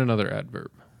 And then another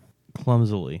adverb.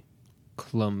 Clumsily.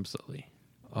 Clumsily.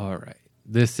 All right.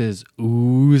 This is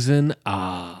oohs and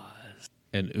ahs.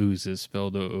 And ooze is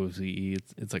spelled O-O-Z-E.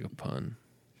 It's like a pun.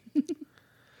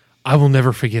 I will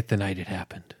never forget the night it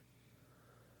happened.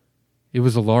 It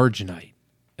was a large night,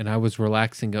 and I was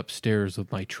relaxing upstairs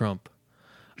with my trump,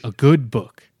 a good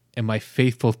book, and my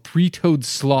faithful three-toed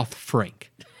sloth,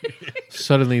 Frank.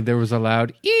 Suddenly there was a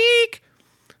loud eek.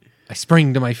 I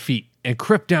sprang to my feet and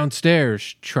crept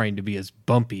downstairs, trying to be as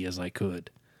bumpy as I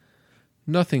could.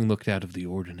 Nothing looked out of the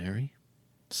ordinary.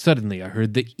 Suddenly I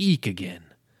heard the eek again,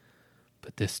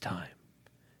 but this time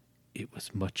it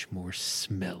was much more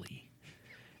smelly,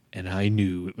 and I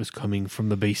knew it was coming from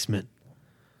the basement.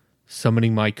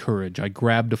 Summoning my courage, I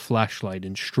grabbed a flashlight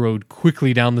and strode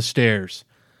quickly down the stairs.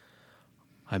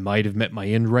 I might have met my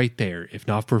end right there, if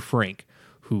not for Frank,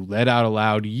 who let out a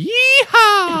loud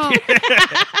yee-haw!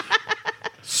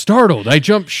 Startled, I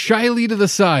jumped shyly to the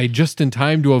side just in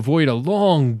time to avoid a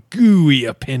long, gooey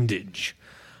appendage.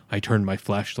 I turned my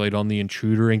flashlight on the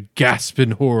intruder and gasped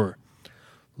in horror.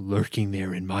 Lurking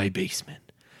there in my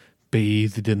basement,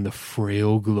 bathed in the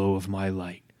frail glow of my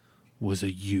light, was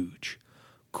a huge,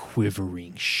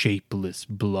 quivering, shapeless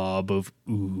blob of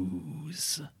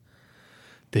ooze.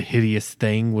 The hideous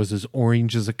thing was as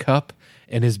orange as a cup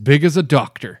and as big as a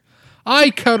doctor.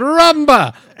 Ay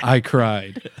caramba! I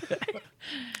cried.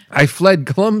 I fled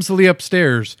clumsily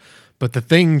upstairs, but the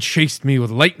thing chased me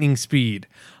with lightning speed.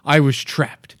 I was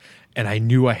trapped, and I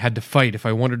knew I had to fight if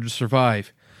I wanted to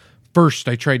survive. First,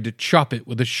 I tried to chop it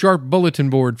with a sharp bulletin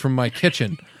board from my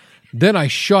kitchen. Then I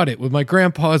shot it with my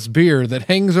grandpa's beer that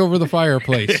hangs over the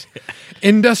fireplace.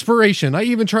 In desperation, I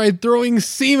even tried throwing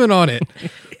semen on it,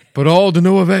 but all to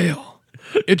no avail.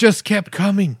 It just kept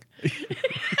coming.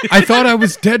 I thought I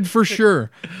was dead for sure.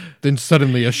 Then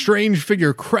suddenly a strange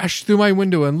figure crashed through my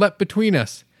window and leapt between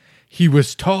us. He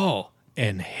was tall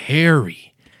and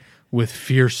hairy, with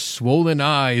fierce swollen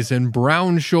eyes and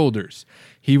brown shoulders.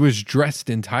 He was dressed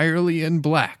entirely in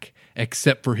black,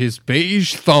 except for his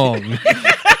beige thong.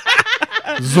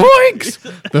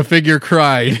 Zoinks! The figure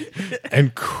cried,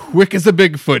 and quick as a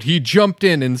Bigfoot, he jumped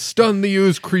in and stunned the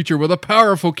ooze creature with a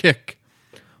powerful kick.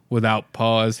 Without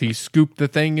pause, he scooped the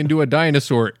thing into a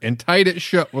dinosaur and tied it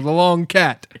shut with a long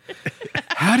cat.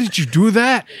 How did you do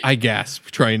that? I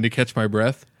gasped, trying to catch my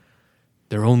breath.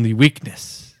 Their only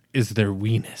weakness is their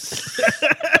weenus.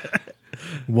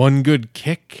 One good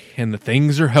kick, and the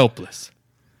things are helpless.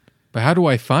 But how do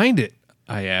I find it?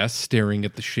 I asked, staring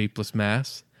at the shapeless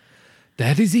mass.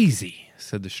 That is easy,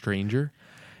 said the stranger.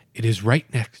 It is right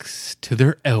next to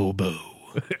their elbow.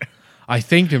 I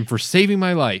thanked him for saving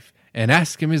my life and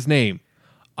asked him his name.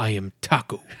 I am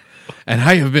Taco, and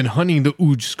I have been hunting the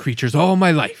ooze creatures all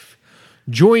my life.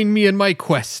 Join me in my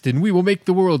quest, and we will make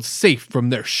the world safe from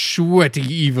their sweaty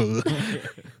evil.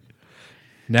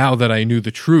 Now that I knew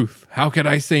the truth, how could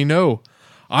I say no?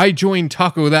 I joined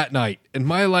Taco that night, and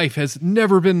my life has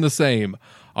never been the same.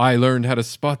 I learned how to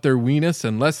spot their weenus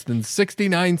in less than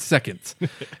 69 seconds.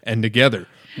 And together,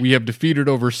 we have defeated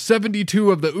over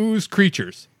 72 of the ooze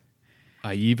creatures.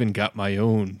 I even got my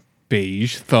own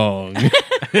beige thong.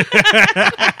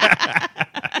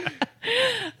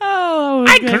 Oh,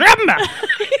 Ay, caramba!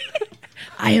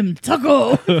 I am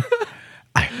Taco.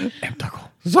 I am Taco.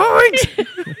 Zoinks!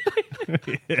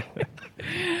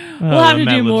 We'll have to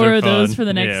Mad do Libs more are of those fun. for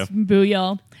the next Yeah. Boo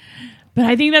Y'all. But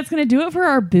I think that's going to do it for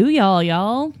our Boo Y'all,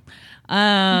 y'all.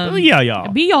 Yeah,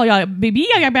 y'all. Boo Y'all, y'all. Boo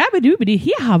Y'all, babadoo,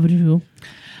 here.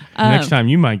 Next time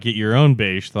you might get your own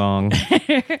beige thong.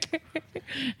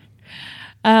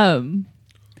 Thank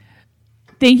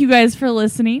you guys for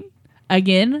listening.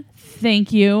 Again,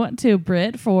 thank you to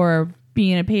Britt for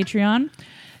being a Patreon.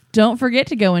 Don't forget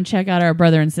to go and check out our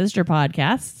brother and sister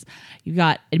podcasts. You've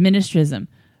got Administrism,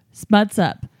 Smuts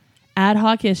Up, Ad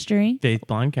Hoc History, Faith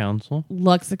Blind Council.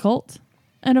 Luxicult,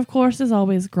 and of course, as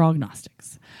always,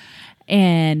 Grognostics.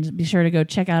 And be sure to go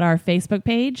check out our Facebook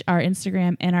page, our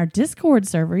Instagram, and our Discord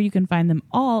server. You can find them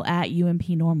all at UMP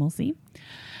Normalcy.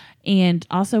 And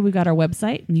also, we've got our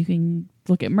website, and you can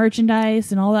look at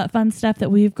merchandise and all that fun stuff that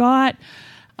we've got.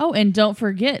 Oh, and don't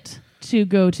forget to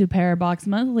go to Parabox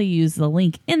Monthly. Use the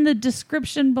link in the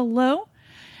description below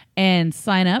and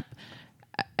sign up.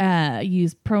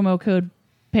 Use promo code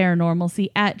Paranormalcy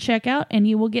at checkout, and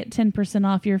you will get 10%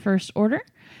 off your first order.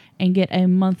 and get a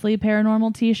monthly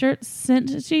paranormal t-shirt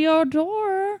sent to your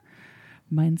door.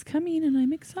 Mine's coming and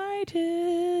I'm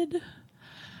excited.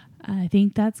 I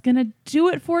think that's going to do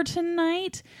it for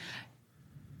tonight.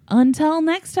 Until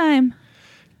next time.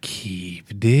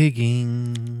 Keep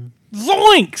digging.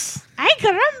 Zoinks! Ay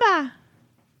caramba!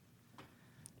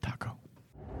 Taco.